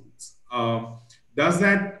law schools. Does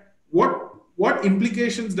that what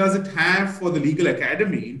implications does it have for the legal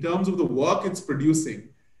academy in terms of the work it's producing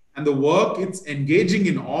and the work it's engaging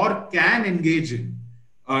in or can engage in,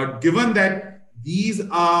 given that these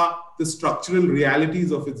are the structural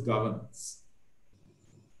realities of its governance?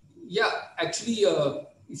 Yeah, actually,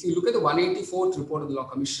 if you look at the 184th report of the Law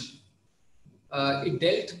Commission, it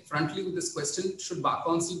dealt frontally with this question, should Bar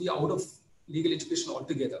Council be out of legal education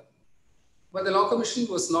altogether? But the Law Commission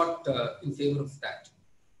was not in favor of that.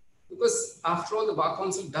 Because after all, the Bar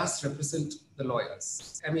Council does represent the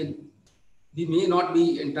lawyers. I mean, we may not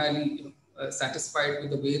be entirely satisfied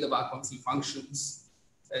with the way the Bar Council functions.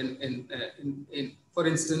 For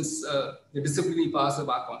instance, the disciplinary powers of the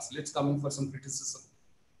Bar Council, it's coming for some criticism.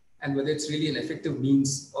 And whether it's really an effective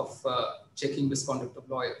means of checking misconduct of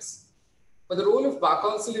lawyers. But the role of Bar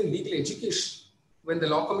Council in legal education, when the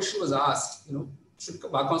Law Commission was asked, should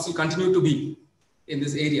Bar Council continue to be in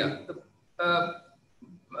this area,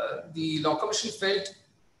 the Law Commission felt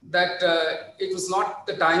that it was not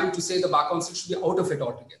the time to say the Bar Council should be out of it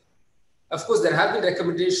altogether. Of course, there have been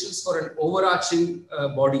recommendations for an overarching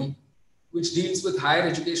body which deals with higher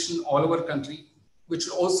education all over the country, which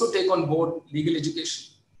will also take on board legal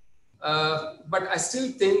education. But I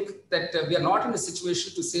still think that we are not in a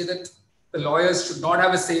situation to say that the lawyers should not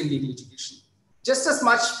have a say in legal education. Just as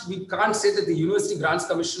much, we can't say that the University Grants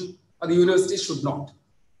Commission or the university should not.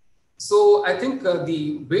 So I think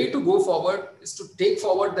the way to go forward is to take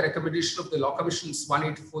forward the recommendation of the Law Commission's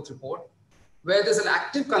 184th report, where there's an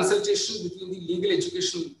active consultation between the legal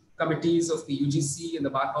education committees of the UGC and the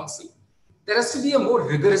Bar Council. There has to be a more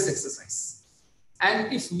rigorous exercise.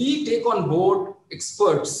 And if we take on board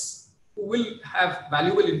experts who will have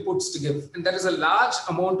valuable inputs to give, and there is a large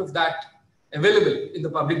amount of that available in the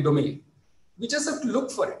public domain, we just have to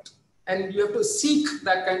look for it. And you have to seek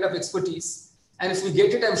that kind of expertise. And if we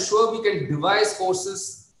get it, I'm sure we can devise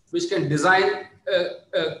courses which can design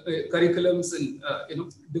curriculums in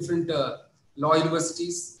different law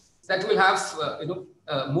universities that will have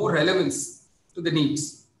more relevance to the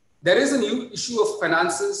needs. There is a new issue of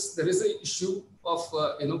finances. There is an issue of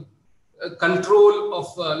control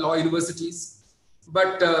of law universities.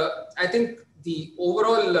 But I think the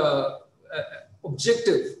overall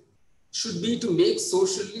objective should be to make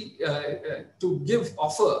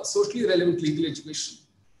offer socially relevant legal education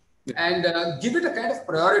and give it a kind of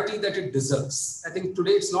priority that it deserves. I think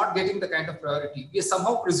today it's not getting the kind of priority. We are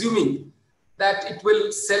somehow presuming that it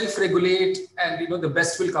will self-regulate and the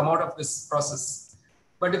best will come out of this process.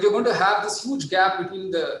 But if you're going to have this huge gap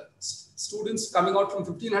between the students coming out from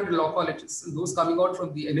 1,500 law colleges and those coming out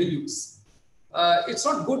from the NLUs, it's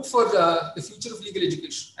not good for the future of legal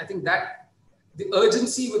education. I think that the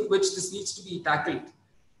urgency with which this needs to be tackled,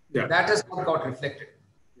 that has not got reflected.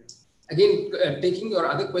 Again, taking your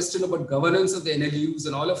other question about governance of the NLUs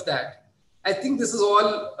and all of that, I think this is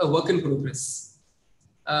all a work in progress.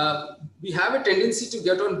 We have a tendency to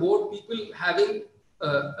get on board people having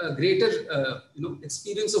a greater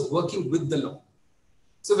experience of working with the law.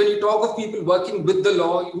 So when you talk of people working with the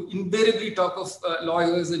law, you invariably talk of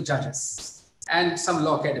lawyers and judges and some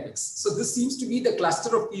law academics. So this seems to be the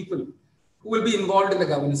cluster of people who will be involved in the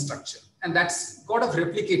governance structure. And that's got of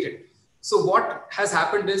replicated. So what has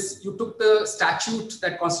happened is you took the statute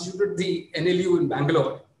that constituted the NLU in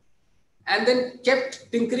Bangalore and then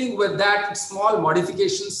kept tinkering with that with small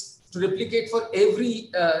modifications to replicate for every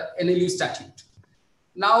NLU statute.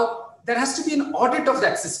 Now, there has to be an audit of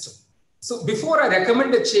that system. So before I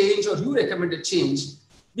recommend a change or you recommend a change,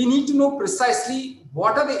 we need to know precisely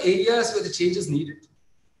what are the areas where the change is needed.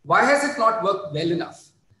 Why has it not worked well enough?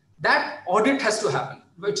 That audit has to happen,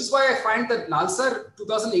 which is why I find that NALSAR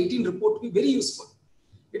 2018 report to be very useful.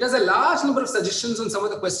 It has a large number of suggestions on some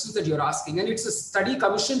of the questions that you're asking, and it's a study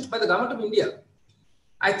commissioned by the government of India.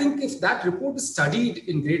 I think if that report is studied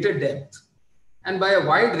in greater depth and by a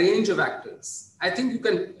wide range of actors, I think you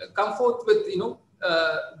can come forth with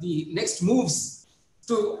the next moves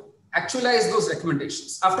to actualize those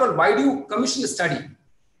recommendations. After all, why do you commission a study?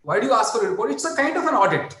 Why do you ask for a report? It's a kind of an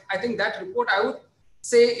audit. I think that report, I would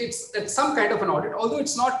say it's some kind of an audit, although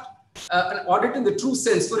it's not an audit in the true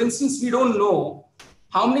sense. For instance, we don't know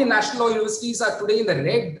how many national law universities are today in the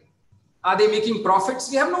red. Are they making profits?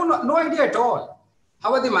 We have no idea at all.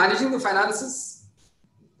 How are they managing the finances?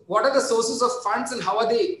 what are the sources of funds and how are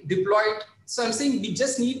they deployed. So I'm saying we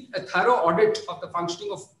just need a thorough audit of the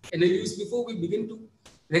functioning of NLUs before we begin to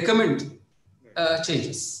recommend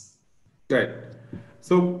changes. Right.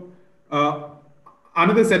 So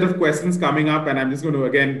another set of questions coming up, and I'm just going to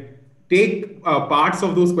again take parts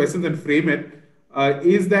of those questions and frame it.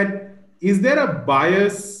 Is there a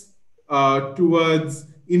bias towards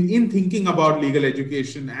in thinking about legal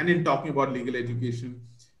education and in talking about legal education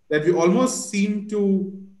that we almost seem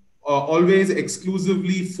to always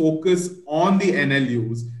exclusively focus on the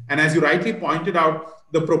NLUs? And as you rightly pointed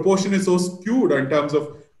out, the proportion is so skewed in terms of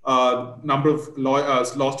number of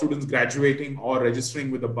law students graduating or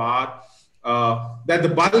registering with the bar, that the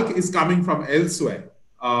bulk is coming from elsewhere.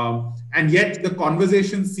 And yet the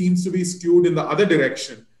conversation seems to be skewed in the other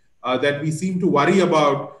direction, that we seem to worry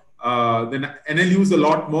about the NLUs a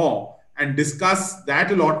lot more and discuss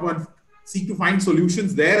that a lot more and seek to find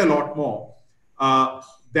solutions there a lot more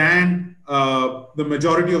than the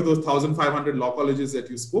majority of those 1,500 law colleges that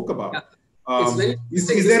you spoke about. Yeah.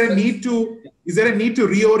 Is there a need to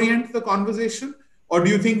reorient the conversation, or do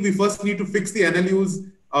you think we first need to fix the NLUs,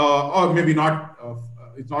 or maybe not?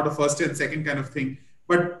 It's not a first and second kind of thing.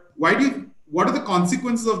 But what are the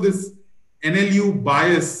consequences of this NLU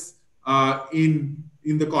bias in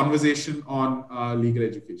the conversation on legal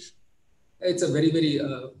education? It's a very, very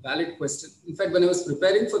valid question. In fact, when I was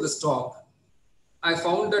preparing for this talk, I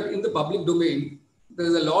found that in the public domain,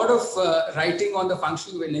 there's a lot of writing on the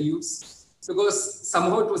functioning of NLUs, because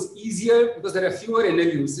somehow it was easier because there are fewer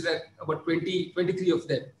NLUs, there are about 23 of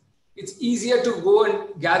them. It's easier to go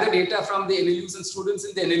and gather data from the NLUs and students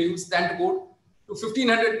in the NLUs than to go to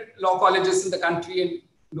 1,500 law colleges in the country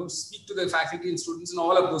and speak to the faculty and students in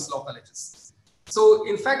all of those law colleges. So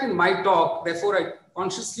in fact, in my talk, therefore, I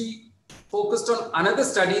consciously focused on another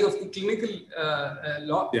study of the clinical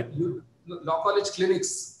law college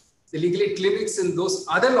clinics, the legal aid clinics in those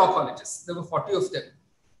other law colleges. There were 40 of them.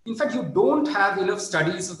 In fact, you don't have enough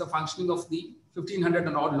studies of the functioning of the 1,500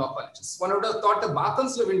 and odd law colleges. One would have thought the Bar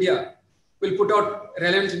Council of India will put out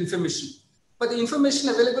relevant information. But the information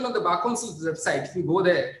available on the Bar Council's website, if you go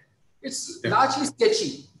there, it's largely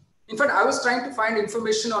sketchy. In fact, I was trying to find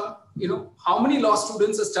information on, how many law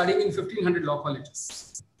students are studying in 1,500 law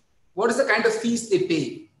colleges. What is the kind of fees they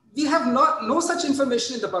pay? We have no such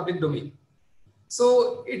information in the public domain.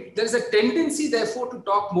 So there's a tendency, therefore, to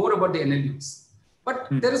talk more about the NLUs. But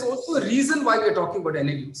there is also a reason why we are talking about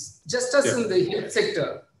NLUs. Just as in the health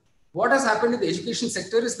sector, what has happened in the education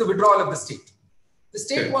sector is the withdrawal of the state. The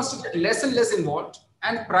state wants to get less and less involved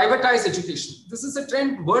and privatize education. This is a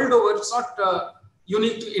trend world over. It's not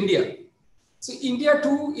unique to India. So India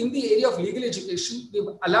too, in the area of legal education, we've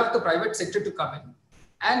allowed the private sector to come in.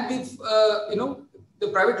 And we've, the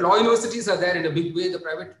private law universities are there in a big way. The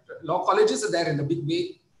private law colleges are there in a big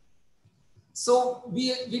way. So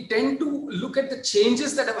we tend to look at the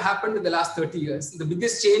changes that have happened in the last 30 years. The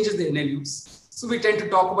biggest change is the NLUs. So we tend to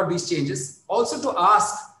talk about these changes. Also to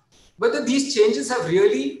ask whether these changes have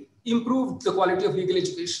really improved the quality of legal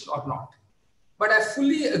education or not. But I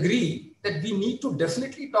fully agree that we need to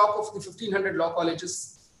definitely talk of the 1,500 law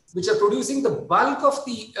colleges, which are producing the bulk of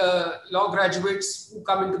the law graduates who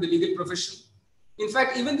come into the legal profession. In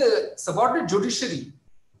fact, even the subordinate judiciary,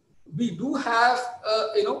 we do have,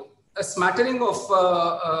 a smattering of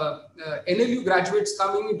NLU graduates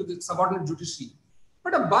coming into the subordinate judiciary.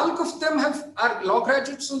 But a bulk of them are law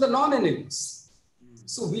graduates from the non-NLUs.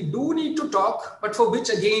 So we do need to talk, but for which,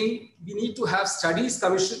 again, we need to have studies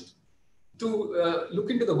commissioned to look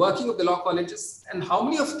into the working of the law colleges and how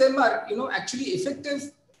many of them are, actually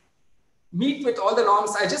effective, meet with all the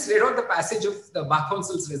norms. I just read out the passage of the Bar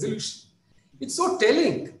Council's resolution. It's so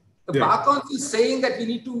telling. The Bar Council is saying that we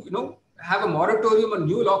need to, have a moratorium on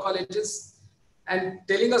new law colleges and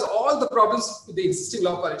telling us all the problems with the existing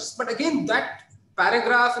law colleges. But again, that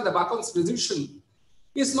paragraph in the Bar Council resolution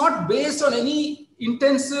is not based on any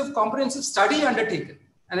intensive, comprehensive study undertaken.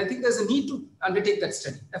 And I think there's a need to undertake that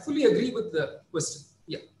study. I fully agree with the question.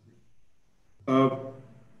 Yeah. The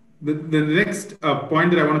next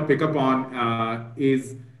point that I want to pick up on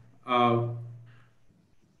is the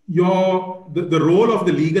role of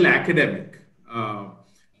the legal academic,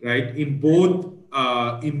 right, in both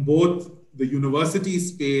the university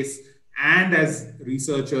space and as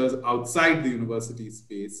researchers outside the university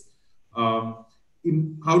space.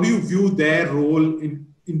 In how do you view their role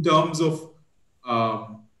in terms of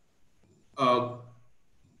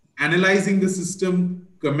analyzing the system,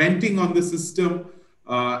 commenting on the system,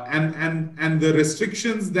 and the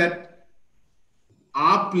restrictions that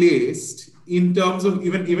are placed in terms of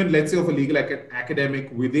even let's say of a legal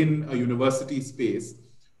academic within a university space,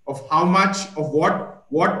 of how much of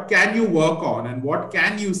what can you work on and what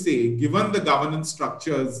can you say given the governance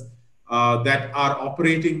structures that are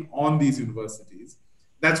operating on these universities?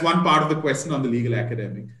 That's one part of the question on the legal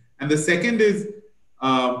academic. And the second is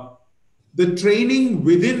the training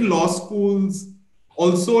within law schools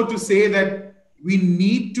also to say that we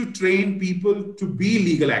need to train people to be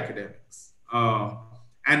legal academics.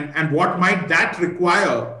 And what might that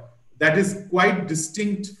require that is quite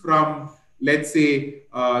distinct from, let's say,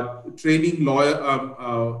 training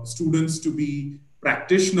lawyer students to be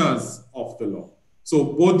practitioners of the law. So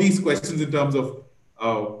both these questions in terms of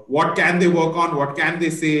what can they work on, what can they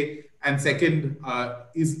say, and second,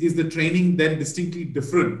 is the training then distinctly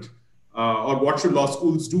different, or what should law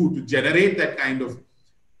schools do to generate that kind of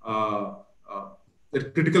the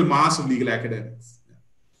critical mass of legal academics?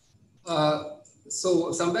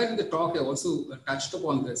 So somewhere in the talk, I also touched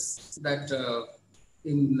upon this, that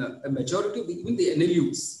in a majority of even the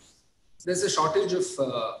NLUs, there's a shortage of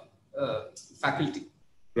faculty.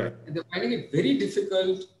 Right. And they're finding it very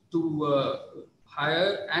difficult to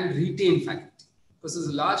hire and retain faculty because there's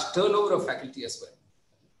a large turnover of faculty as well.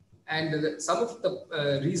 And some of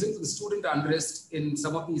the reasons for the student unrest in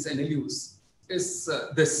some of these NLUs is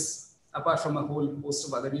this, apart from a whole host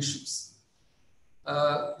of other issues.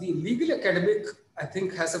 The legal academic, I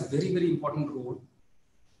think, has a very, very important role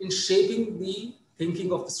in shaping the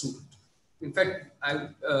thinking of the student. In fact, I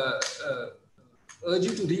urge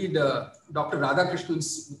you to read Dr.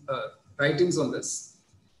 Radhakrishnan's writings on this,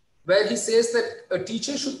 where he says that a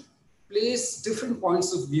teacher should place different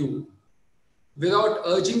points of view without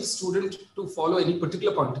urging the student to follow any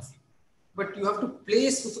particular point of view. But you have to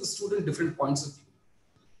place before the student different points of view.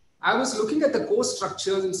 I was looking at the course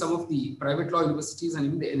structures in some of the private law universities and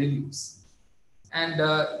even the NLUs. And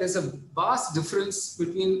there's a vast difference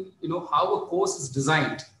between how a course is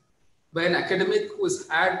designed by an academic who has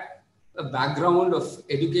had a background of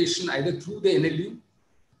education either through the NLU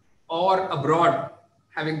or abroad,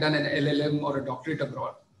 having done an LLM or a doctorate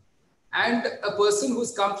abroad, and a person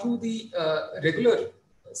who's come through the regular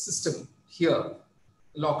system here,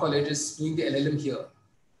 law colleges doing the LLM here.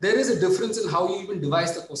 There is a difference in how you even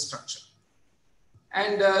devise the course structure.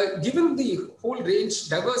 And given the whole range,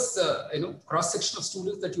 diverse, cross-section of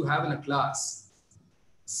students that you have in a class,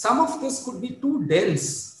 some of this could be too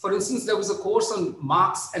dense. For instance, there was a course on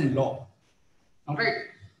Marx and law, all right,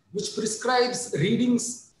 which prescribes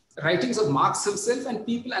writings of Marx himself and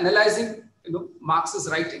people analyzing, Marx's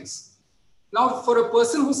writings. Now, for a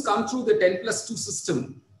person who's come through the 10+2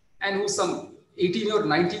 system and who's some 18 or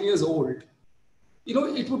 19 years old,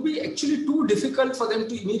 it would be actually too difficult for them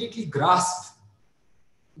to immediately grasp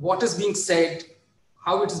what is being said,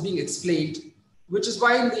 how it is being explained, which is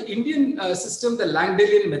why in the Indian system, the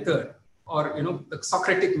Langdalian method, or the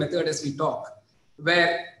Socratic method as we talk,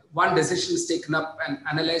 where one decision is taken up and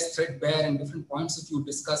analyzed threadbare and different points of view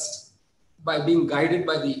discussed by being guided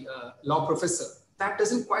by the law professor, that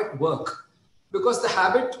doesn't quite work because the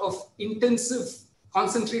habit of intensive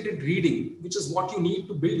concentrated reading, which is what you need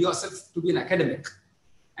to build yourself to be an academic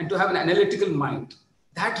and to have an analytical mind,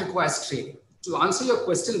 that requires training. To answer your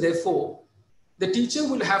question, therefore, the teacher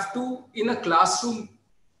will have to, in a classroom,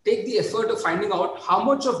 take the effort of finding out how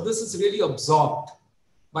much of this is really absorbed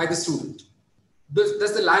by the student.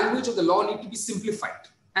 Does the language of the law need to be simplified?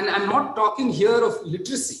 And I'm not talking here of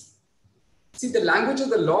literacy. See, the language of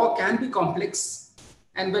the law can be complex.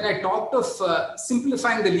 And when I talked of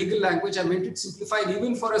simplifying the legal language, I meant it simplified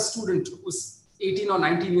even for a student who's 18 or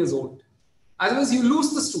 19 years old. Otherwise, you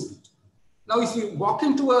lose the student. Now, if you walk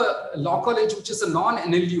into a law college, which is a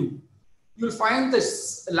non-NLU, you'll find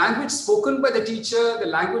the language spoken by the teacher, the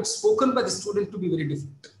language spoken by the student to be very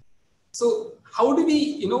different. So how do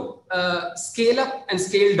we, scale up and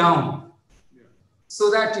scale down so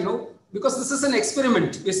that, because this is an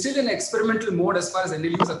experiment, we're still in experimental mode as far as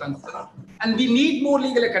NLUs are concerned. And we need more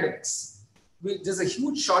legal academics. There's a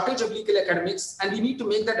huge shortage of legal academics and we need to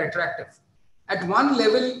make that attractive. At one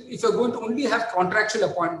level, if you're going to only have contractual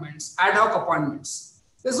appointments, ad hoc appointments,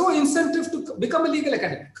 there's no incentive to become a legal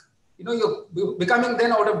academic. You're becoming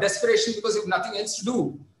then out of desperation because you have nothing else to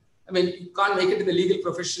do. I mean, you can't make it in the legal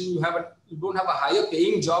profession. You don't have a higher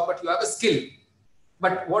paying job, but you have a skill.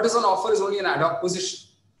 But what is on offer is only an ad hoc position.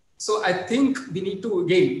 So I think we need to,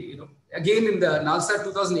 again in the NALSA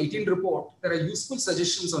 2018 report, there are useful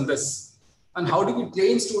suggestions on this. And how do we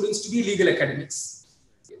train students to be legal academics?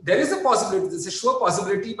 There is a possibility, there's a sure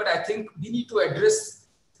possibility, but I think we need to address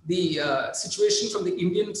the situation from the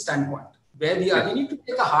Indian standpoint, where we are. We need to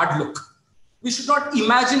take a hard look. We should not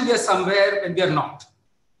imagine we are somewhere when we are not.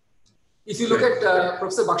 If you look at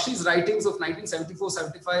Professor Bakshi's writings of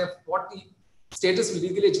 1974-75, what the status of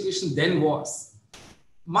legal education then was,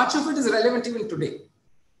 much of it is relevant even today,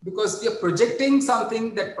 because we are projecting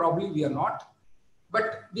something that probably we are not,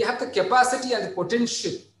 but we have the capacity and the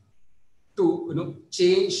potential to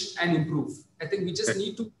change and improve. I think we just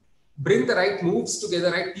need to bring the right moves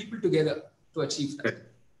together, right people together to achieve that.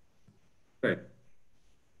 Right.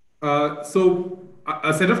 So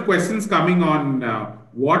a set of questions coming on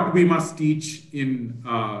what we must teach in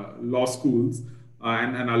law schools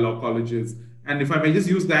and our law colleges. And if I may just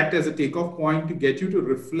use that as a takeoff point to get you to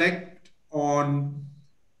reflect on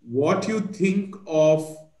what you think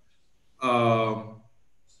of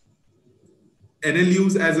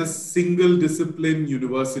NLUs as a single discipline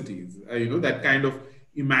universities, that kind of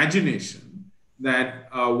imagination that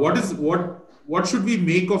what should we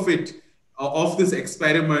make of it, of this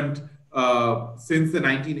experiment since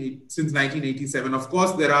 1987. Of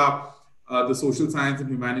course, there are the social science and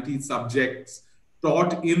humanities subjects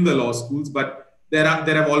taught in the law schools, but there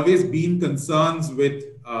have always been concerns with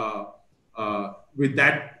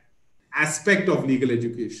that aspect of legal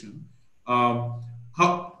education.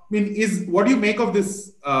 What do you make of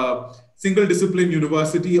this single discipline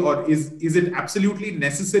university, or is it absolutely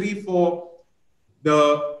necessary for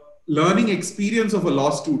the learning experience of a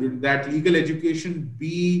law student that legal education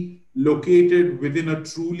be located within a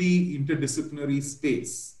truly interdisciplinary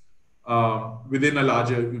space within a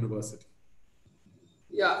larger university?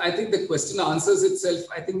 Yeah, I think the question answers itself.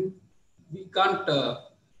 I think we can't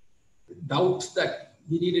doubt that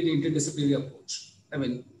we need an interdisciplinary approach. I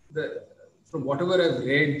mean, from whatever I've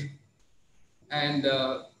read and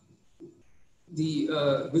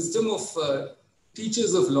the wisdom of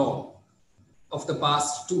teachers of law of the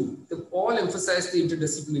past too, they've all emphasized the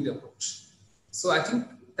interdisciplinary approach. So I think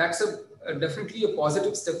that's definitely a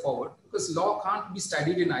positive step forward, because law can't be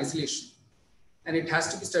studied in isolation and it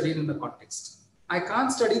has to be studied in the context. I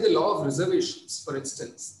can't study the law of reservations, for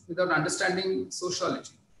instance, without understanding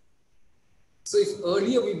sociology. So if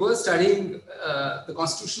earlier we were studying the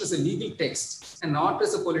Constitution as a legal text and not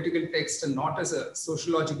as a political text and not as a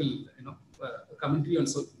sociological commentary on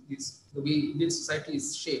the way Indian society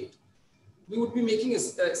is shaped, we would be making a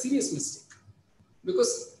serious mistake,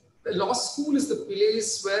 because the law school is the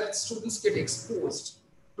place where students get exposed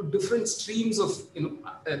to different streams of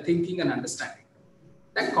thinking and understanding.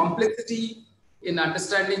 That complexity in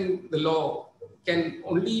understanding the law can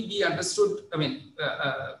only be understood,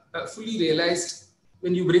 fully realized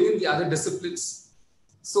when you bring in the other disciplines.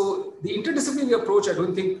 So the interdisciplinary approach, I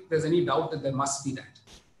don't think there's any doubt that there must be that.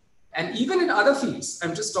 And even in other fields,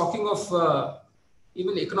 I'm just talking of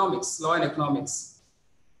even economics, law and economics.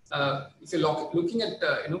 If you're looking at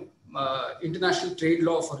international trade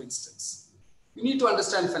law, for instance, you need to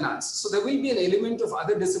understand finance. So there will be an element of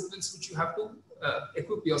other disciplines which you have to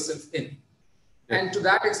equip yourself in. And to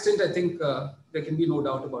that extent, I think there can be no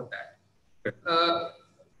doubt about that.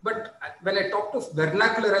 But when I talked of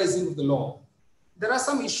vernacularizing of the law, there are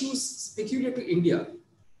some issues peculiar to India,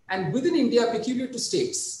 and within India, peculiar to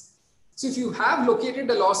states. So if you have located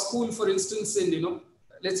a law school, for instance, in,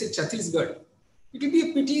 let's say Chhattisgarh, it will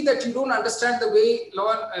be a pity that you don't understand the way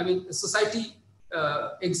society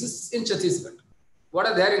exists in Chhattisgarh. What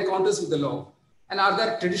are their encounters with the law? And are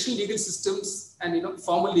there traditional legal systems and,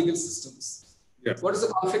 formal legal systems? Yeah. What is the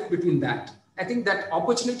conflict between that? I think that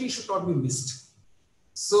opportunity should not be missed.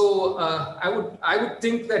 So I would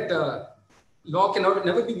think that law cannot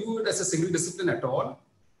never be viewed as a single discipline at all.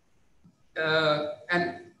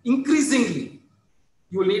 And increasingly,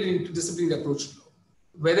 you will need an interdisciplinary approach to law,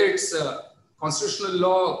 whether it's constitutional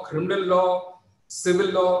law, criminal law, civil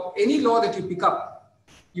law, any law that you pick up,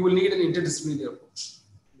 you will need an interdisciplinary approach.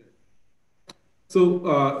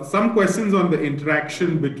 So some questions on the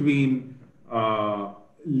interaction between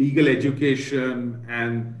legal education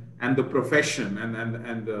and the profession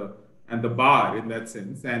and the bar in that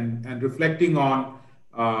sense, and reflecting on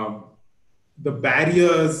the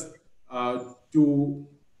barriers to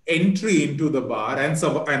entry into the bar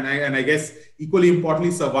and I guess equally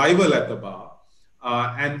importantly survival at the bar,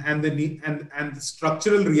 and the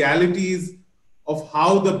structural realities of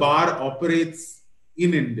how the bar operates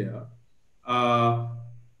in India.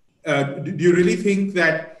 Do you really think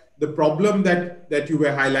that the problem that you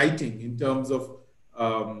were highlighting in terms of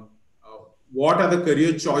what are the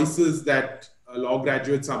career choices that law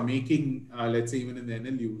graduates are making, let's say even in the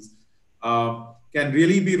NLUs, can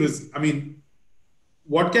really be,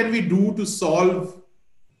 what can we do to solve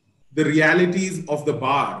the realities of the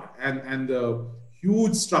bar and the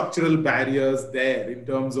huge structural barriers there in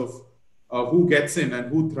terms of who gets in and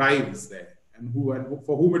who thrives there and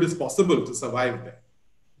for whom it is possible to survive there?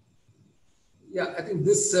 Yeah, I think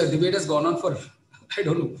this debate has gone on for, I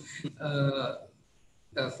don't know,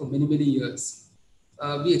 for many, many years.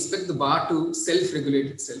 we expect the bar to self-regulate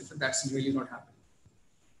itself, and that's really not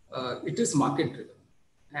happening. It is market-driven,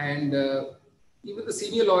 and even the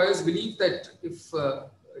senior lawyers believe that if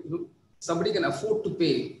somebody can afford to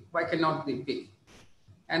pay, why cannot they pay?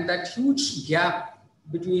 And that huge gap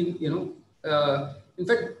between, in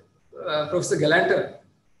fact, Professor Galanter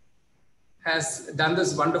has done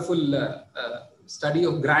this wonderful study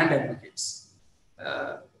of grand advocates.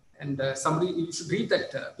 Somebody, you should read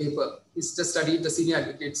that paper. He's just studied the senior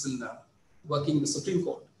advocates in working in the Supreme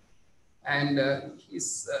Court. And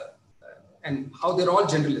and how they're all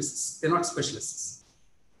generalists, they're not specialists.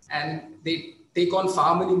 And they take on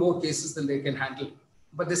far many more cases than they can handle,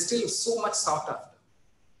 but they're still so much sought after.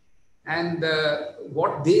 And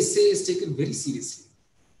what they say is taken very seriously.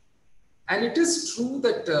 And it is true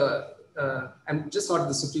that, and just not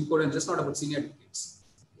the Supreme Court and just not about senior advocates,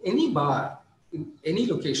 any bar in any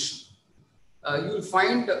location, you will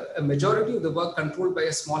find a majority of the work controlled by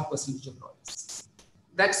a small percentage of lawyers.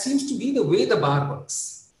 That seems to be the way the bar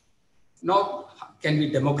works. Now, can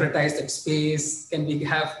we democratize that space? Can we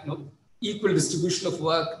have equal distribution of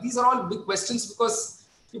work? These are all big questions, because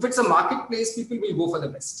if it's a marketplace, people will go for the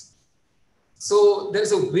best. So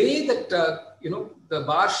there's a way that the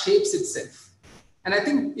bar shapes itself, and I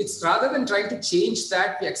think it's rather than trying to change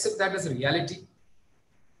that, we accept that as a reality,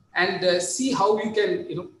 and see how we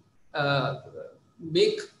can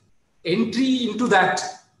make entry into that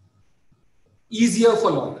easier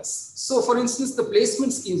for lawyers. So, for instance, the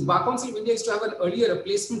placement schemes. Bar Council of India used to have earlier a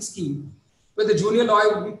placement scheme where the junior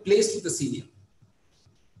lawyer would be placed with the senior,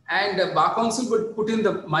 and Bar Council would put in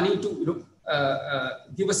the money to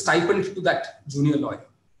give a stipend to that junior lawyer.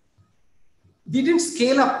 We didn't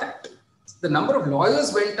scale up that. The number of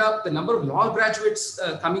lawyers went up, the number of law graduates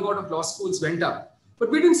coming out of law schools went up, but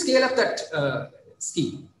we didn't scale up that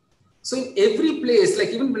scheme. So in every place, like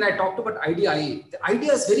even when I talked about IDIA, the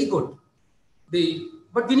idea is very good.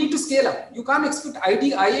 But we need to scale up. You can't expect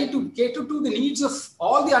IDIA to cater to the needs of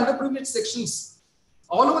all the underprivileged sections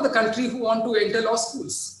all over the country who want to enter law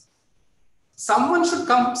schools. Someone should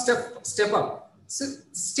come step up. So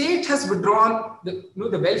state has withdrawn, the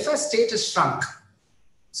welfare state has shrunk.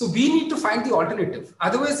 So we need to find the alternative.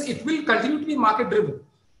 Otherwise, it will continue to be market driven.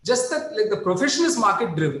 Just that like the profession is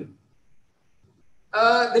market driven.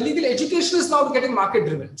 The legal education is now getting market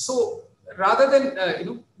driven. So rather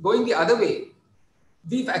than going the other way,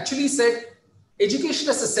 we've actually said education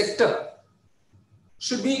as a sector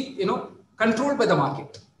should be controlled by the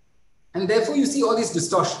market. And therefore you see all these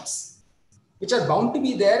distortions, which are bound to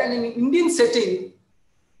be there. And in an Indian setting,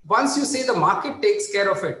 once you say the market takes care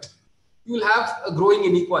of it, you will have a growing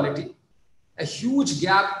inequality, a huge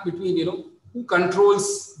gap between who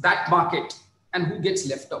controls that market and who gets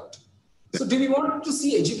left out. So do we want to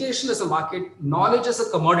see education as a market, knowledge as a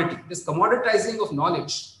commodity, this commoditizing of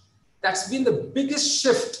knowledge? That's been the biggest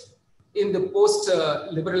shift in the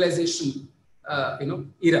post-liberalization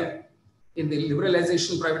era, in the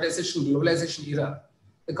liberalization, privatization, globalization era.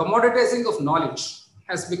 The commoditizing of knowledge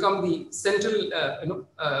has become the central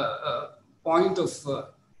point of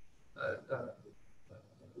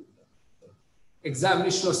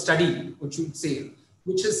examination or study, which you would say,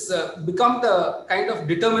 which has become the kind of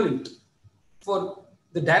determinant for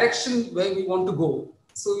the direction where we want to go.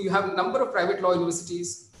 So you have a number of private law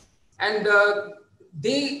universities, and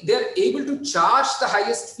they're able to charge the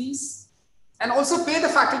highest fees and also pay the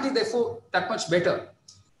faculty, therefore, that much better.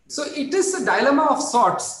 So it is a dilemma of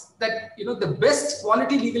sorts that the best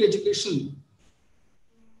quality legal education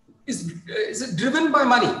is driven by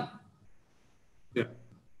money. Yeah.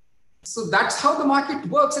 So that's how the market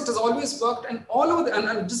works. It has always worked, and all over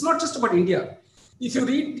and it's not just about India. If you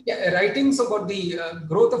read writings about the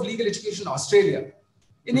growth of legal education in Australia,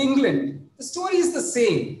 in England, the story is the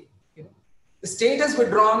same. The state has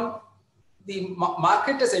withdrawn, the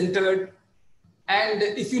market has entered, and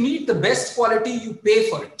if you need the best quality, you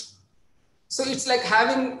pay for it. So it's like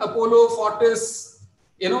having Apollo, Fortis,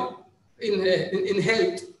 in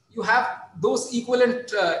health. You have those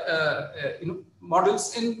equivalent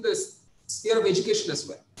models in the sphere of education as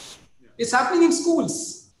well. Yeah. It's happening in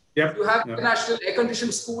schools. Yep. You have international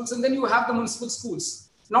air-conditioned schools, and then you have the municipal schools.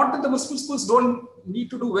 Not that the municipal schools don't need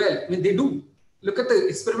to do well. I mean, they do. Look at the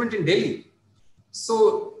experiment in Delhi.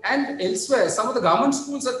 So, and elsewhere, some of the government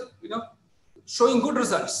schools are, showing good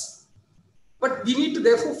results. But we need to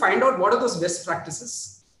therefore find out what are those best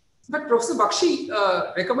practices. But Professor Bakshi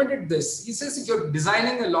recommended this. He says, if you're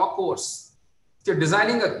designing a law course, if you're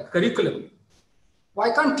designing a curriculum,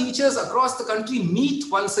 why can't teachers across the country meet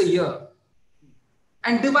once a year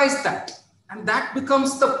and devise that? And that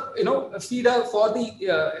becomes the, a feeder for the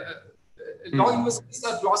law universities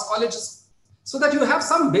or law colleges so that you have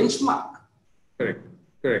some benchmark. Correct.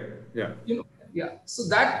 Yeah. Yeah. So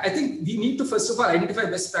that, I think we need to first of all identify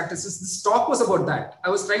best practices. This talk was about that. I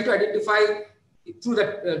was trying to identify through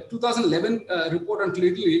that 2011 report on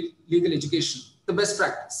clinical legal education, the best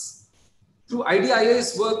practice. Through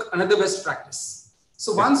IDIA's work, another best practice.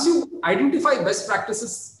 So once you identify best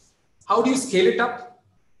practices, how do you scale it up?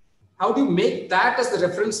 How do you make that as the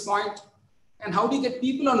reference point? And how do you get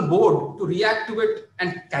people on board to react to it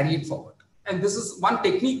and carry it forward? And this is one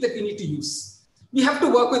technique that we need to use. We have to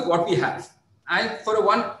work with what we have. I, for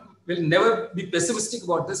one, will never be pessimistic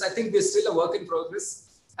about this. I think we're still a work in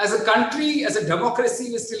progress. As a country, as a democracy,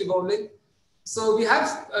 we're still evolving. So we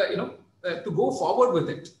have, to go forward with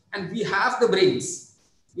it. And we have the brains.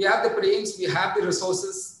 We have the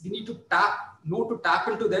resources. We need to know to tap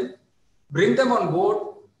into them, bring them on board.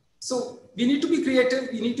 So we need to be creative.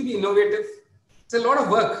 We need to be innovative. It's a lot of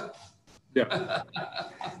work. Yeah.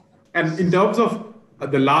 And in terms of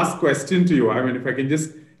the last question to you, I mean, if I can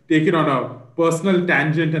just take it on a personal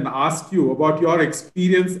tangent and ask you about your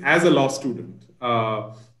experience as a law student.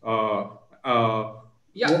 So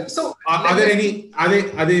are there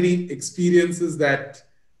any experiences that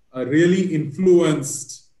really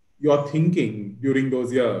influenced your thinking during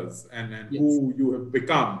those years, and who you have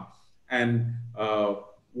become, and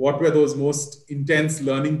what were those most intense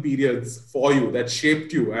learning periods for you that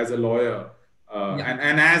shaped you as a lawyer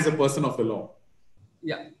and as a person of the law?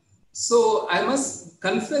 Yeah. So I must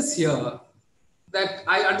confess here that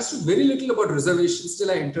I understood very little about reservations till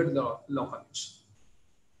I entered the law college.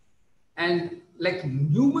 And like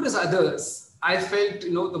numerous others, I felt,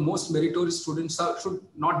 the most meritorious students should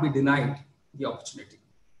not be denied the opportunity.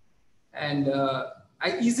 And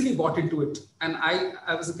I easily bought into it. And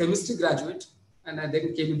I was a chemistry graduate, and I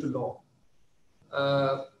then came into law.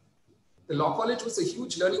 The law college was a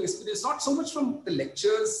huge learning experience, not so much from the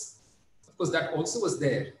lectures, of course, that also was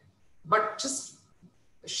there, but just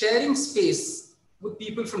sharing space with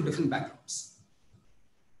people from different backgrounds.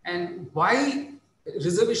 And why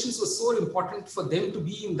reservations were so important for them to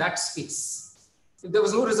be in that space. If there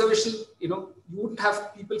was no reservation, you wouldn't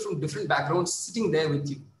have people from different backgrounds sitting there with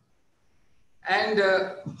you. And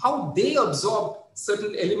how they absorbed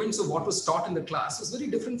certain elements of what was taught in the class was very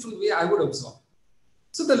different from the way I would absorb.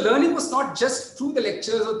 So the learning was not just through the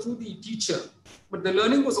lectures or through the teacher, but the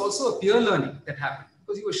learning was also a peer learning that happened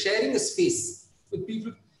because you were sharing a space with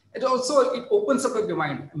people. And also it opens up your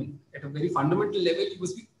mind. I mean, at a very fundamental level, you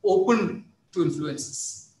must be open to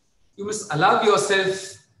influences. You must allow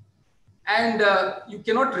yourself, and you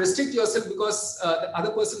cannot restrict yourself because the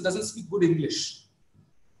other person doesn't speak good English.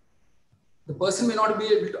 The person may not be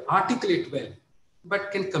able to articulate well,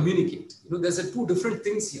 but can communicate. There's two different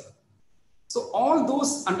things here. So all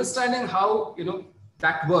those understanding how,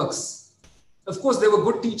 that works. Of course, there were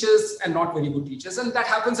good teachers and not very good teachers, and that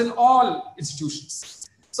happens in all institutions.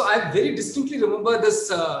 So I very distinctly remember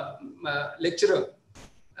this lecturer,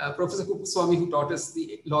 Professor Kuppuswamy, who taught us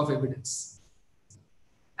the law of evidence.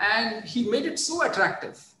 And he made it so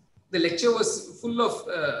attractive. The lecture was full of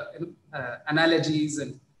analogies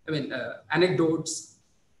and anecdotes,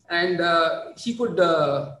 and he could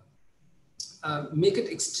make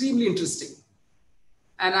it extremely interesting.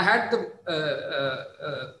 And I had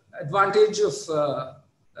the advantage of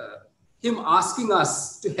him asking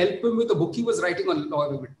us to help him with a book he was writing on law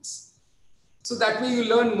of evidence. So that way you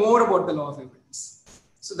learn more about the law of evidence.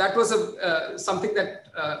 So that was something that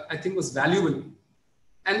I think was valuable.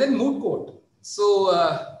 And then moot court. So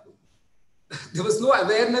there was no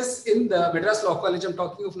awareness in the Madras Law College, I'm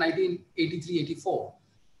talking of 1983-84,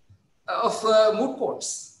 of moot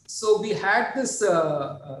courts. So we had this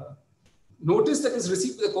notice that was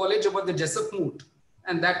received by the college about the Jessup moot.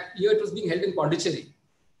 And that year it was being held in Pondicherry.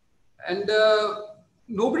 And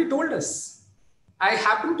nobody told us. I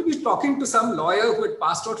happened to be talking to some lawyer who had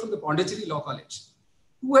passed out from the Pondicherry Law College,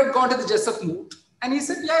 who had gone to the Jessup moot. And he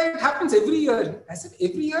said, yeah, it happens every year. I said,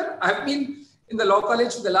 every year? I've been in the law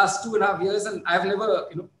college for the last 2.5 years and I've never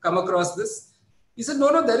come across this. He said,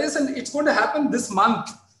 no, there is, and it's going to happen this month.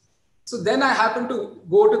 So then I happened to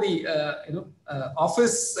go to the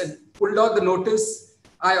office and pulled out the notice.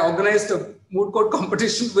 I organized a moot court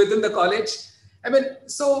competition within the college. I mean,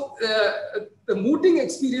 so the mooting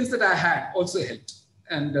experience that I had also helped.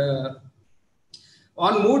 And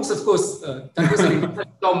on moots, of course, that was an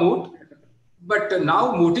international law moot. But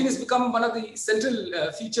now mooting has become one of the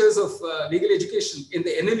central features of legal education in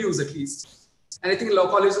the NLUs at least. And I think law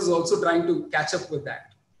college is also trying to catch up with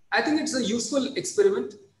that. I think it's a useful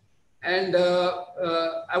experiment. And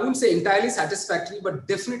I wouldn't say entirely satisfactory, but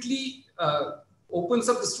definitely opens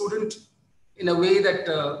up the student in a way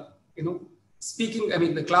that, speaking,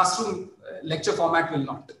 the classroom lecture format will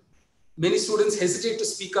not. Many students hesitate to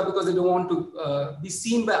speak up because they don't want to be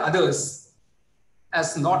seen by others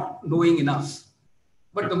as not knowing enough.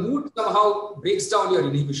 But the mood somehow breaks down your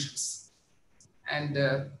inhibitions. And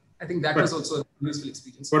I think that was also a useful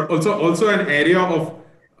experience. But also an area of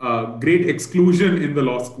great exclusion in the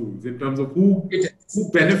law schools in terms of who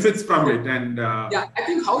benefits from it. And yeah, I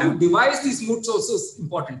think how you devise these moods also is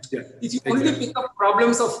important. Yeah, if you only pick up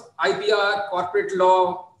problems of IPR, corporate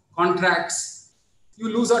law, contracts, you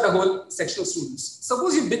lose out a whole section of students.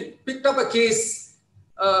 Suppose you picked up a case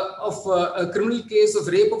of a criminal case of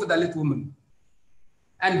rape of a Dalit woman,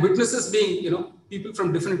 and witnesses being, people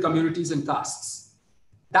from different communities and castes.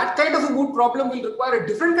 That kind of a mood problem will require a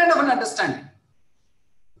different kind of an understanding.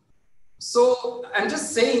 So I'm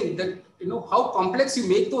just saying that, how complex you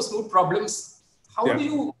make those mood problems, how do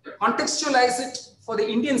you contextualize it for the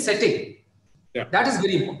Indian setting? Yeah. That is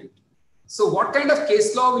very important. So what kind of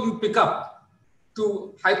case law will you pick up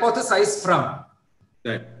to hypothesize from?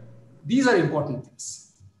 Right. These are important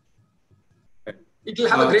things. Right. It will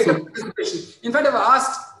have a greater participation. In fact, I've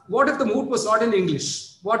asked, what if the mood was not in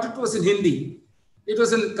English? What if it was in Hindi? It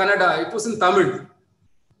was in Kannada, it was in Tamil.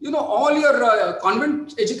 All your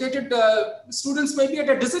convent-educated students may be at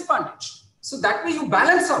a disadvantage. So that way you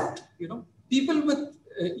balance out. People with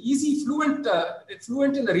easy, fluent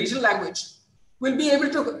in the regional language will be able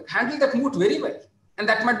to handle that mood very well. And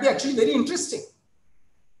that might be actually very interesting.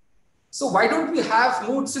 So why don't we have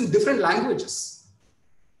moods in different languages?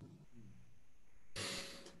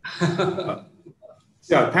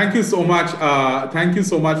 Yeah, thank you so much. Thank you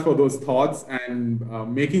so much for those thoughts and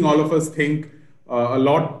making all of us think a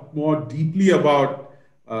lot more deeply about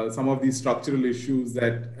some of these structural issues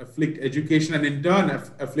that afflict education and in turn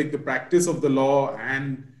afflict the practice of the law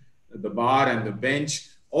and the bar and the bench,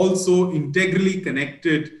 also integrally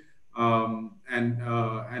connected, and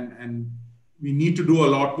we need to do a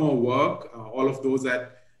lot more work, all of those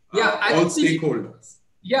at all stakeholders.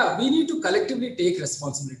 Yeah, we need to collectively take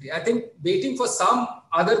responsibility. I think waiting for some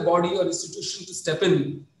other body or institution to step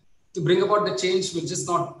in to bring about the change will just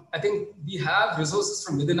not. I think we have resources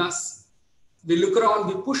from within us. We look around,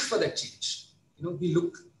 we push for that change. We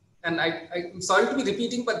look, and I'm sorry to be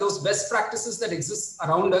repeating, but those best practices that exist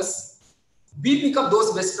around us, we pick up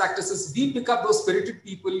those best practices. We pick up those spirited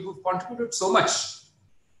people who've contributed so much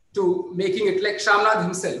to making it, like Shamnad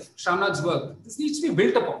himself, Shamnad's work. This needs to be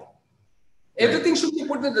built upon. Everything should be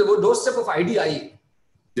put at the doorstep of IDIA.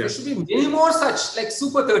 There should be many more such, like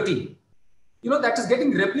Super 30. That is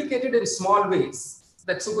getting replicated in small ways,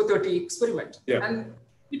 that Super 30 experiment. Yeah. And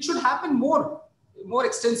it should happen more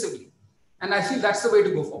extensively. And I feel that's the way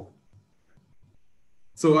to go forward.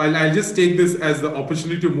 So I'll just take this as the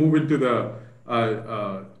opportunity to move into the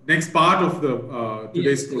next part of the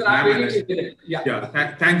today's program.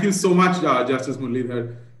 Thank you so much, Justice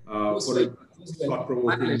Muralidhar, for a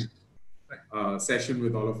thought-provoking session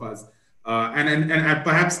with all of us. And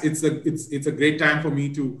perhaps it's a great time for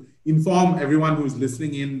me to inform everyone who's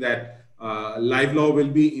listening in that LiveLaw will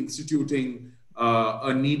be instituting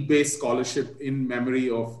a need-based scholarship in memory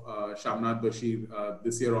of Shamnad Basheer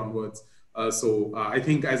this year onwards. So I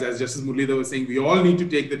think, as Justice Muralidhar was saying, we all need to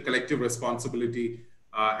take the collective responsibility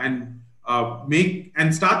and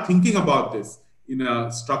start thinking about this in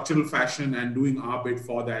a structural fashion and doing our bit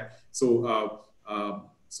for that.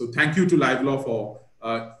 So thank you to LiveLaw for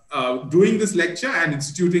doing this lecture and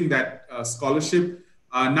instituting that scholarship.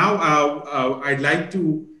 Now I'd like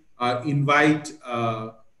to invite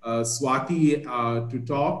Swati to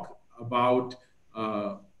talk about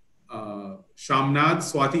Shamnad.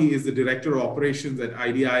 Swati is the Director of Operations at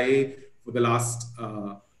IDIA for the last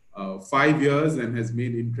 5 years and has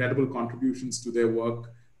made incredible contributions to their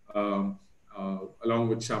work along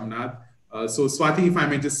with Shamnad. So Swati, if I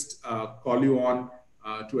may just call you on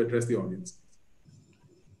to address the audience.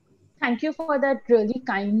 Thank you for that really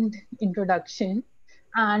kind introduction.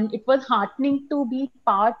 And it was heartening to be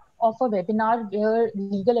part of a webinar where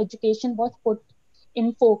legal education was put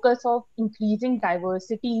in focus of increasing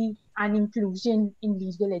diversity and inclusion in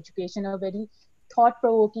legal education, a very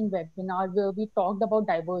thought-provoking webinar where we talked about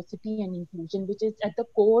diversity and inclusion, which is at the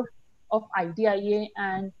core of IDIA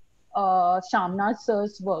and Shamnad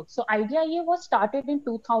sir's work. So IDIA was started in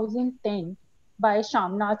 2010 by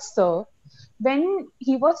Shamnad sir when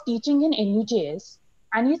he was teaching in NUJS,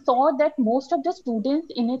 and he saw that most of the students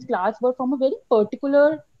in his class were from a very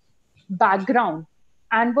particular background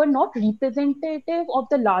and were not representative of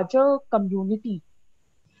the larger community.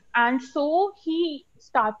 And so he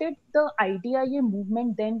started the IDIA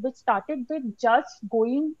movement then, which started with just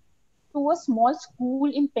going to a small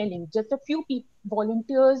school in Pelling. Just a few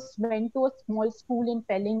volunteers went to a small school in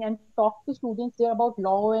Pelling and talked to students there about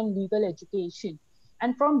law and legal education.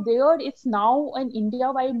 And from there, it's now an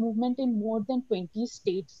India-wide movement in more than 20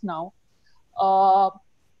 states now. Uh,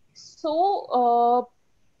 so,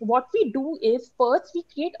 what we do is first we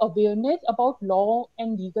create awareness about law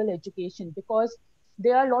and legal education, because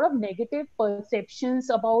there are a lot of negative perceptions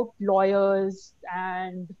about lawyers,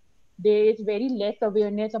 and there is very less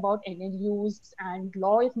awareness about NLUs, and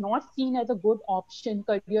law is not seen as a good option,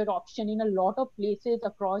 career option in a lot of places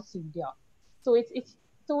across India. So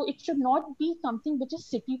it should not be something which is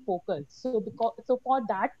city focused. So for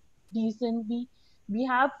that reason, we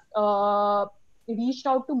have reached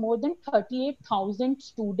out to more than 38,000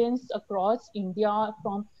 students across India,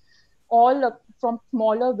 from from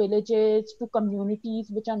smaller villages to communities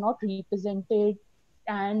which are not represented,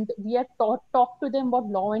 and we have talked to them about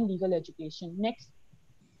law and legal education. Next,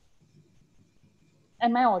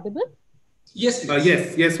 am I audible? Yes, please.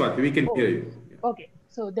 Yes, Swati, we can hear you. Yeah. Okay,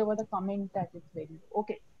 so there was a comment that is very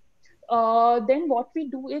okay. Then what we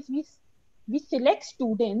do is we select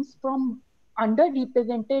students from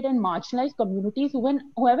underrepresented and marginalized communities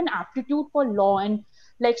who have an aptitude for law, and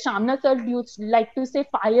like Shamnad sir used like to say,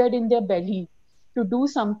 fire in their belly to do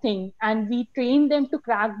something, and we train them to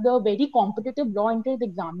crack the very competitive law entrance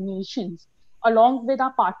examinations along with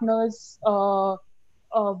our partners,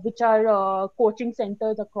 which are coaching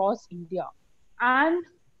centers across India. And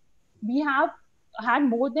we have had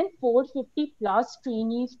more than 450 plus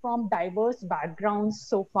trainees from diverse backgrounds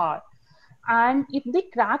so far. And if they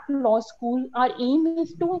crack law school, our aim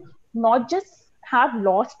is to not just have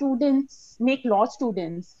law students, make law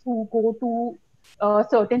students who go to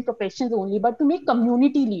certain professions only, but to make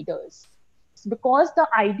community leaders. Because the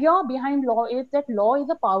idea behind law is that law is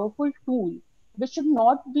a powerful tool which should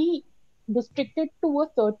not be restricted to a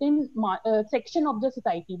certain section of the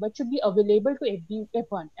society, but should be available to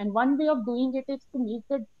everyone. And one way of doing it is to make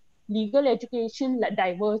the legal education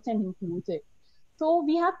diverse and inclusive. So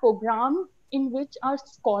we have programs in which our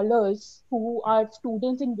scholars, who are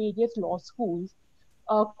students in various law schools,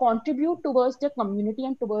 contribute towards their community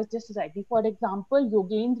and towards their society. For example,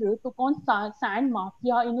 Yogendra took on sand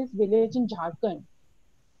mafia in his village in Jharkhand,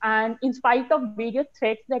 and in spite of various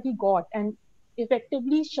threats that he got, and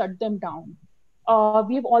effectively shut them down.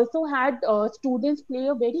 We've also had students play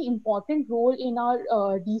a very important role in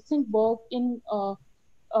our recent work in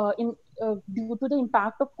due to the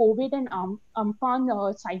impact of COVID and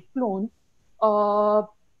Amphan cyclone. Uh,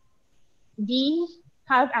 we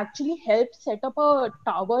have actually helped set up a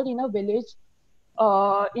tower in a village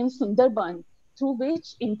in Sundarban, through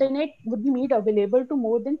which internet would be made available to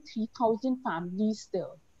more than 3,000 families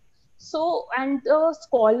there. So, and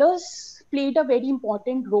scholars played a very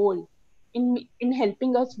important role in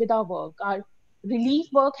helping us with our work. Our relief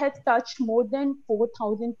work has touched more than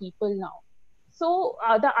 4,000 people now. So,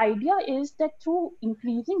 the idea is that through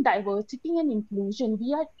increasing diversity and inclusion,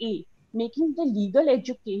 we are making the legal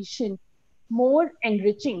education more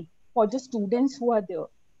enriching for the students who are there.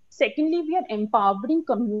 Secondly, we are empowering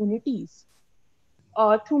communities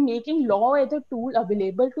through making law as a tool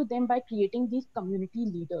available to them by creating these community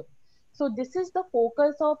leaders. So this is the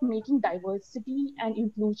focus of making diversity and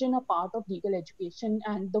inclusion a part of legal education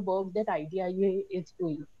and the work that IDIA is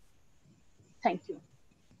doing. Thank you.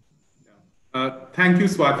 Thank you,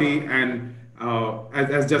 Swati. And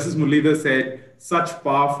as Justice Muralidhar said, such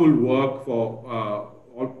powerful work for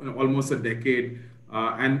almost a decade,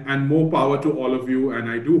 and more power to all of you.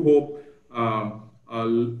 And I do hope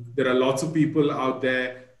there are lots of people out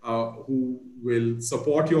there who will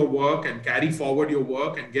support your work and carry forward your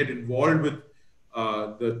work and get involved with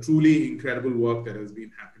the truly incredible work that has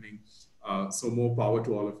been happening. So more power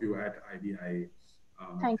to all of you at IDIA.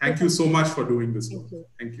 Thank you so much for doing this work.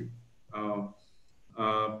 Thank you. Uh,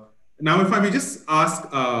 Now, if I may just ask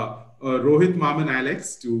Rohit, Mam, and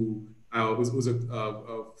Alex, who's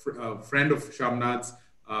a friend of Shamnad's,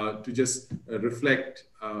 to just reflect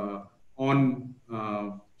on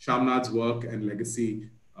Shamnad's work and legacy.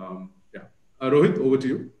 Yeah, Rohit, over to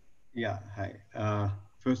you. Yeah, hi.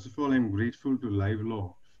 First of all, I'm grateful to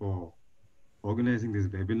LiveLaw for organizing this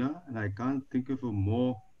webinar, and I can't think of a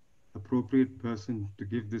more appropriate person to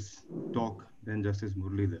give this talk than Justice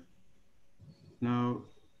Muralidhar. Now,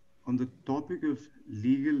 on the topic of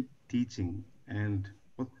legal teaching and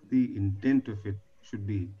what the intent of it should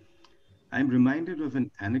be, I'm reminded of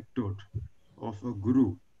an anecdote of a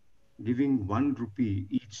guru giving 1 rupee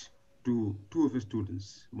each to two of his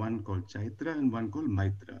students, one called Chaitra and one called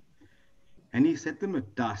Maitra. And he set them a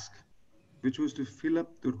task, which was to fill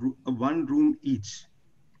up one room each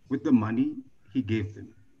with the money he gave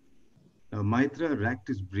them. Now, Maitra racked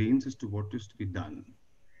his brains as to what was to be done,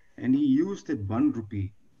 and he used that 1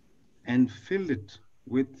 rupee and filled it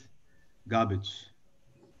with garbage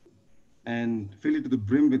and filled it to the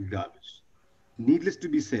brim with garbage. Needless to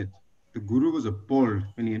be said, the Guru was appalled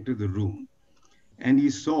when he entered the room and he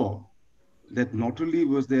saw that not only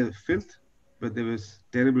was there filth, but there was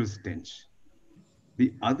terrible stench.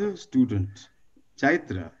 The other student,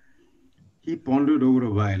 Chaitra, he pondered over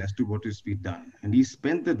a while as to what is to be done, and he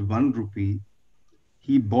spent that 1 rupee.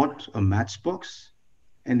 He bought a matchbox,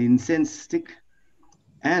 an incense stick,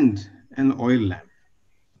 and an oil lamp,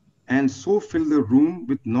 and so filled the room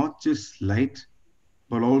with not just light,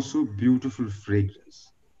 but also beautiful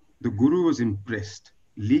fragrance. The Guru was impressed.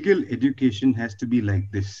 Legal education has to be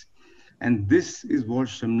like this. And this is what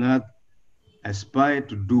Shamnad aspired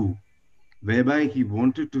to do, whereby he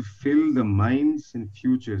wanted to fill the minds and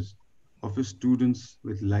futures of his students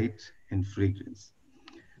with light and fragrance.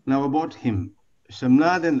 Now, about him,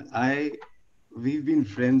 Shamnad and I, we've been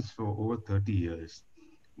friends for over 30 years.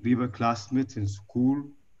 We were classmates in school,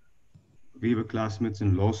 we were classmates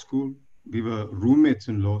in law school, we were roommates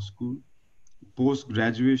in law school. Post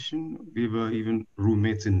graduation, we were even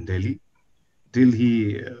roommates in Delhi till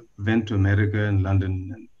he went to America and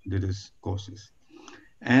London and did his courses.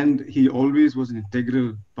 And he always was an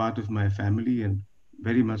integral part of my family and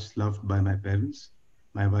very much loved by my parents,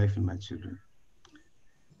 my wife, and my children.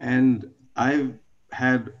 And I've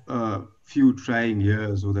had a few trying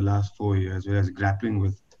years over the last 4 years where I was grappling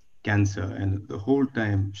with cancer. And the whole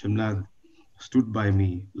time, Shamnad stood by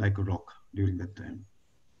me like a rock during that time.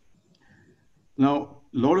 Now,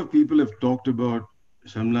 a lot of people have talked about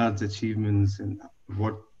Shamnad's achievements and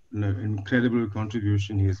what incredible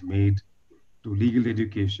contribution he has made to legal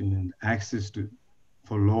education and access to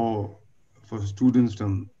for law for students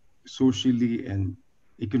from socially and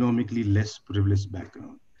economically less privileged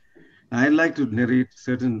background. I'd like to narrate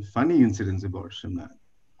certain funny incidents about Shamnad,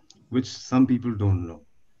 which some people don't know.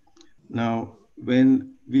 Now,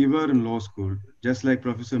 when we were in law school, just like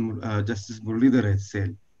Professor Justice Muralidhar had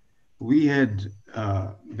said, we had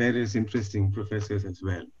various interesting professors as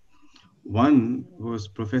well. One was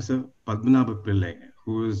Professor Padmanabha Pillai,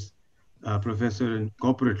 who was a professor in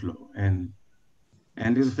corporate law, and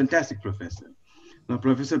he was a fantastic professor. Now,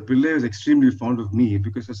 Professor Pillai was extremely fond of me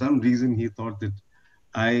because for some reason he thought that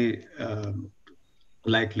I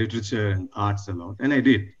like literature and arts a lot, and I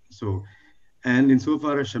did. So, and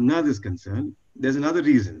insofar as Shamnad is concerned, there's another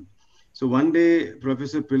reason. So one day,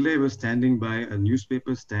 Professor Pillai was standing by a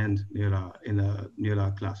newspaper stand near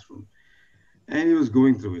our classroom, and he was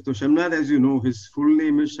going through it. So Shamnad, as you know, his full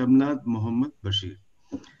name is Shamnad Muhammad Basheer.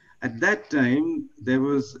 At that time, there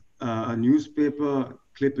was a newspaper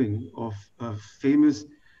clipping of a famous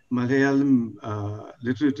Malayalam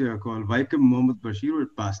literature called Vaikam Muhammad Basheer, who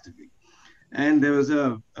had passed away. And there was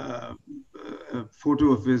a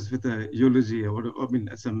photo of his with a eulogy or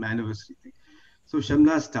some anniversary thing. So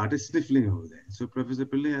Shamnad started sniffling over there. So Professor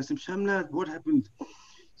Pillai asked him, Shamnad, what happened?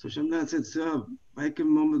 So Shamnad said, Sir, Vaikam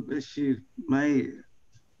Muhammad Basheer, my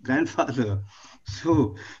grandfather.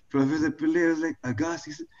 So Professor Pillai was like aghast.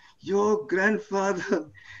 He said, your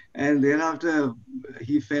grandfather. And thereafter,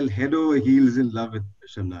 he fell head over heels in love with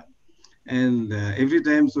Shamnad. And every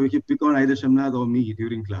time, so he could pick on either Shamnad or me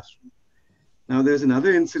during classroom. Now, there's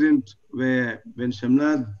another incident where when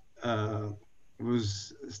Shamnad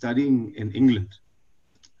was studying in England,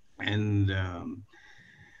 and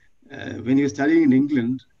when he was studying in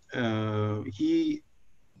England,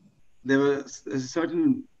 there was a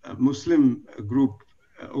certain Muslim group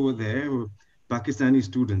over there, Pakistani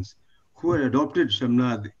students, who had adopted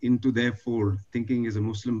Shamnad into their fold, thinking he's a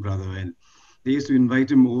Muslim brother, and they used to invite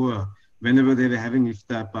him over whenever they were having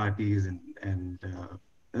iftar parties, and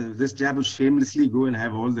this chap would shamelessly go and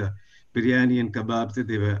have all the biryani and kebabs that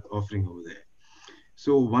they were offering over there.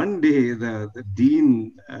 So one day, the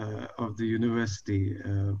dean of the university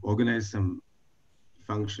organized some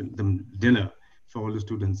function, some dinner for all the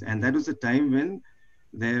students. And that was the time when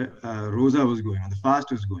their Rosa was going on, the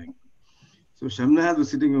fast was going on. So Shamnad was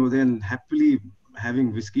sitting over there and happily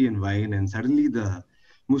having whiskey and wine. And suddenly the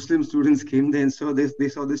Muslim students came there and saw this. They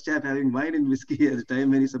saw this chap having wine and whiskey at the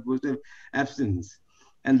time when he's supposed to have abstinence.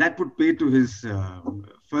 And that put pay to his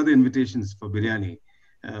further invitations for biryani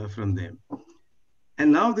from them.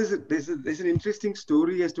 And now there's an interesting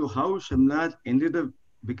story as to how Shamnad ended up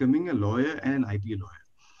becoming a lawyer and an IP lawyer.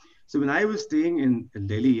 So when I was staying in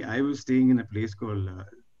Delhi, I was staying in a place called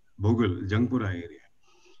Bhogal, Jangpura area.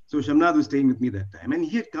 So Shamnad was staying with me that time. And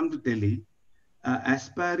he had come to Delhi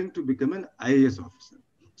aspiring to become an IAS officer.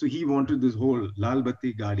 So he wanted this whole Lal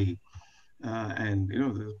Batti Gadi and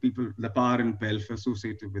the people, the power and pelf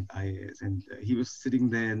associated with IAS, and he was sitting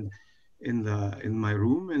there in my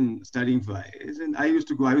room and studying for IAS. And I used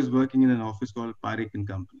to go. I was working in an office called Parekh and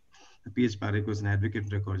Company. PH Parekh was an advocate in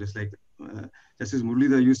record, just like Justice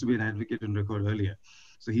Muralidhar used to be an advocate in record earlier,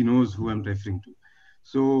 so he knows who I'm referring to.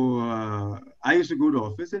 So I used to go to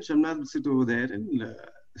office, and Shamnad would sit over there and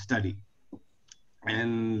study.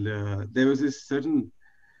 And there was this certain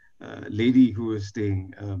lady who was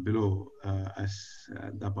staying below us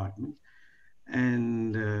at the apartment,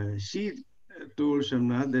 and she told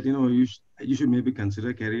Shamnad that you should maybe consider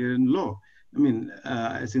a career in law. I mean,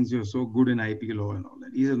 since you're so good in IP law and all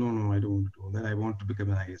that. He said, no, I don't want to do that. I want to become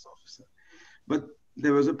an IAS officer. But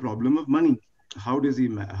there was a problem of money. How do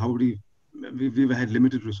we had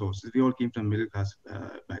limited resources. We all came from middle class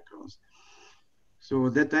backgrounds. So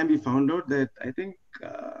at that time, we found out that I think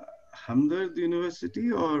Hamdard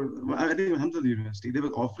University, I think Hamdard University, they were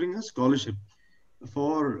offering a scholarship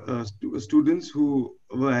for students who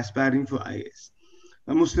were aspiring for IAS,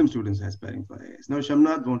 Muslim students aspiring for IAS. Now,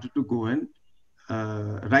 Shamnad wanted to go and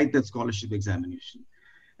write that scholarship examination.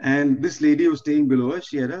 And this lady who was staying below us,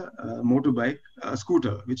 she had a motorbike, a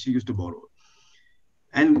scooter, which she used to borrow.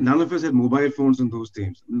 And none of us had mobile phones in those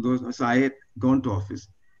times. So I had gone to office.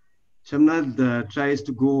 Shamnad tries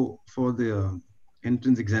to go for the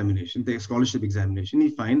entrance examination, the scholarship examination. He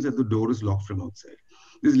finds that the door is locked from outside.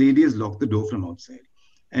 This lady has locked the door from outside.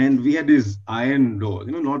 And we had these iron doors,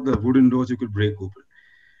 not the wooden doors you could break open.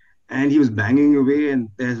 And he was banging away, and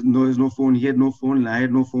there's no phone. He had no phone, and I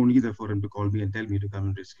had no phone either for him to call me and tell me to come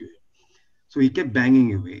and rescue him. So he kept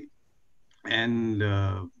banging away. And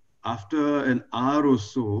after an hour or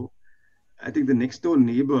so, I think the next door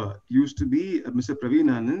neighbor used to be Mr. Praveen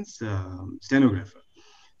Anand's stenographer.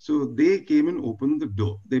 So they came and opened the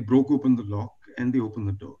door. They broke open the lock and they opened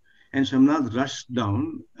the door. And Shamnad rushed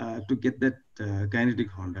down to get that kinetic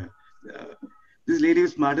Honda. This lady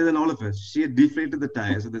was smarter than all of us. She had deflated the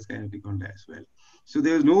tires of this kinetic Honda as well. So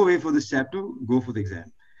there was no way for this chap to go for the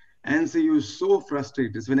exam. And so he was so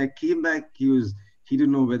frustrated. So when I came back, he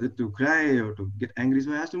didn't know whether to cry or to get angry.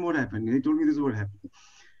 So I asked him what happened. And he told me this is what happened.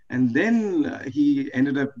 And then he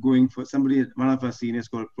ended up going for somebody, one of our seniors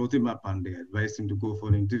called Protima Pandey, advised him to go for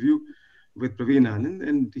an interview with Praveen Anand.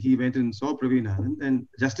 And he went and saw Praveen Anand. And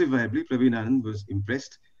justifiably, Praveen Anand was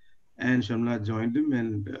impressed. And Shamnad joined him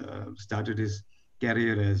and started his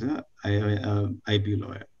career as an IP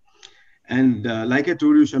lawyer. And like I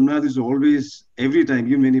told you, Shamnad is always, every time,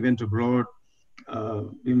 even when he went abroad,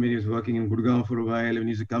 even when he was working in Gurgaon for a while, when he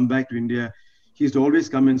used to come back to India, he used to always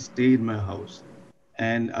come and stay in my house.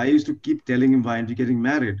 And I used to keep telling him, why aren't you getting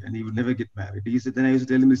married? And he would never get married. He said, then I used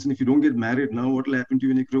to tell him, listen, if you don't get married now, what will happen to you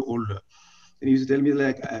when you grow older? And he used to tell me,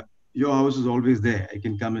 like, your house is always there. I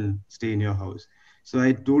can come and stay in your house. So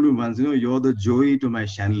I told him once, you're the Joey to my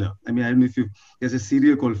Chandler. I mean, I don't know if there's a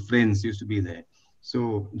serial called Friends used to be there.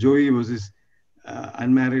 So Joey was this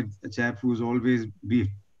unmarried chap who was always beef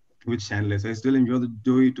with Chandler. So I told him, you're the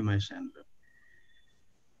Joey to my Chandler.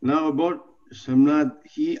 Now about Shamnad,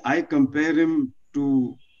 I compare him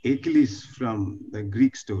to Achilles from the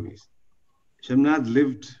Greek stories. Shamnad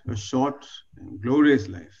lived a short and glorious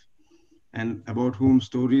life, and about whom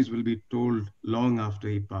stories will be told long after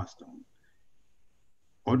he passed on.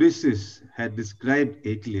 Odysseus had described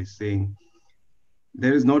Achilles saying,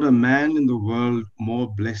 there is not a man in the world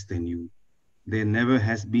more blessed than you. There never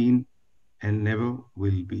has been and never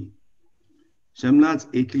will be. Shamnad's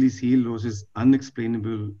Achilles heel was his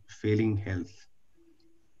unexplainable failing health.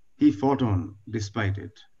 He fought on despite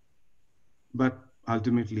it, but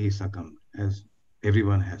ultimately he succumbed, as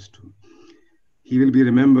everyone has to. He will be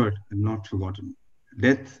remembered and not forgotten.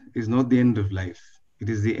 Death is not the end of life. It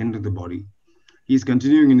is the end of the body. He is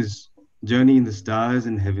continuing in his journey in the stars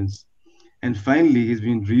and heavens. And finally, he's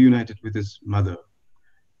been reunited with his mother,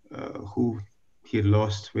 who he had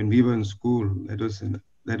lost when we were in school.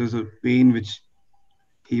 That was a pain which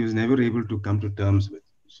he was never able to come to terms with.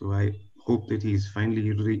 So I hope that he's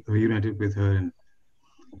finally reunited with her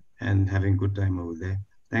and having a good time over there.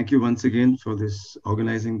 Thank you once again for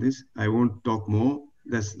organizing this. I won't talk more.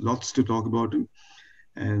 There's lots to talk about him.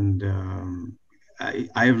 And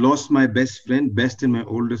I have lost my best friend, best and my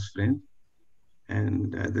oldest friend.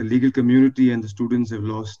 And the legal community and the students have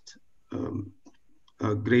lost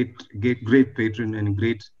a great patron and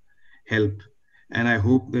great help. And I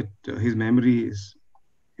hope that his memory is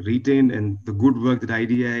retained and the good work that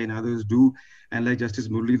IDI and others do. And like Justice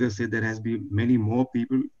Muralidhar said, there has been many more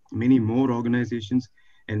people, many more organizations,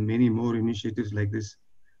 and many more initiatives like this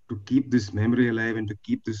to keep this memory alive and to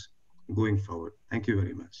keep this going forward. Thank you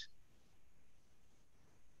very much.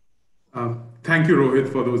 Thank you, Rohit,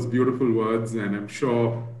 for those beautiful words. And I'm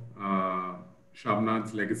sure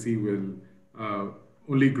Shamnad's legacy will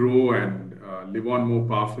only grow and live on more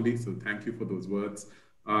powerfully. So thank you for those words.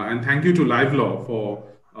 And thank you to LiveLaw for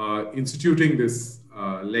instituting this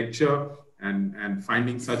lecture and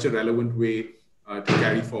finding such a relevant way to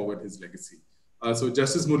carry forward his legacy. So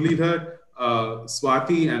Justice Muralidhar,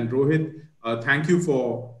 Swati and Rohit, thank you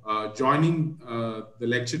for joining the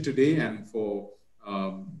lecture today and for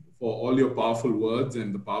all your powerful words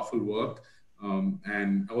and the powerful work.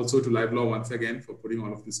 And also to LiveLaw once again for putting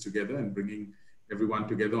all of this together and bringing everyone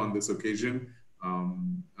together on this occasion.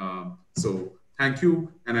 So thank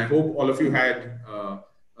you. And I hope all of you had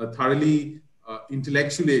a thoroughly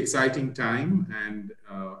intellectually exciting time, and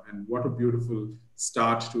what a beautiful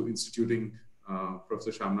start to instituting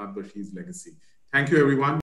Professor Shamnad Basheer's legacy. Thank you, everyone.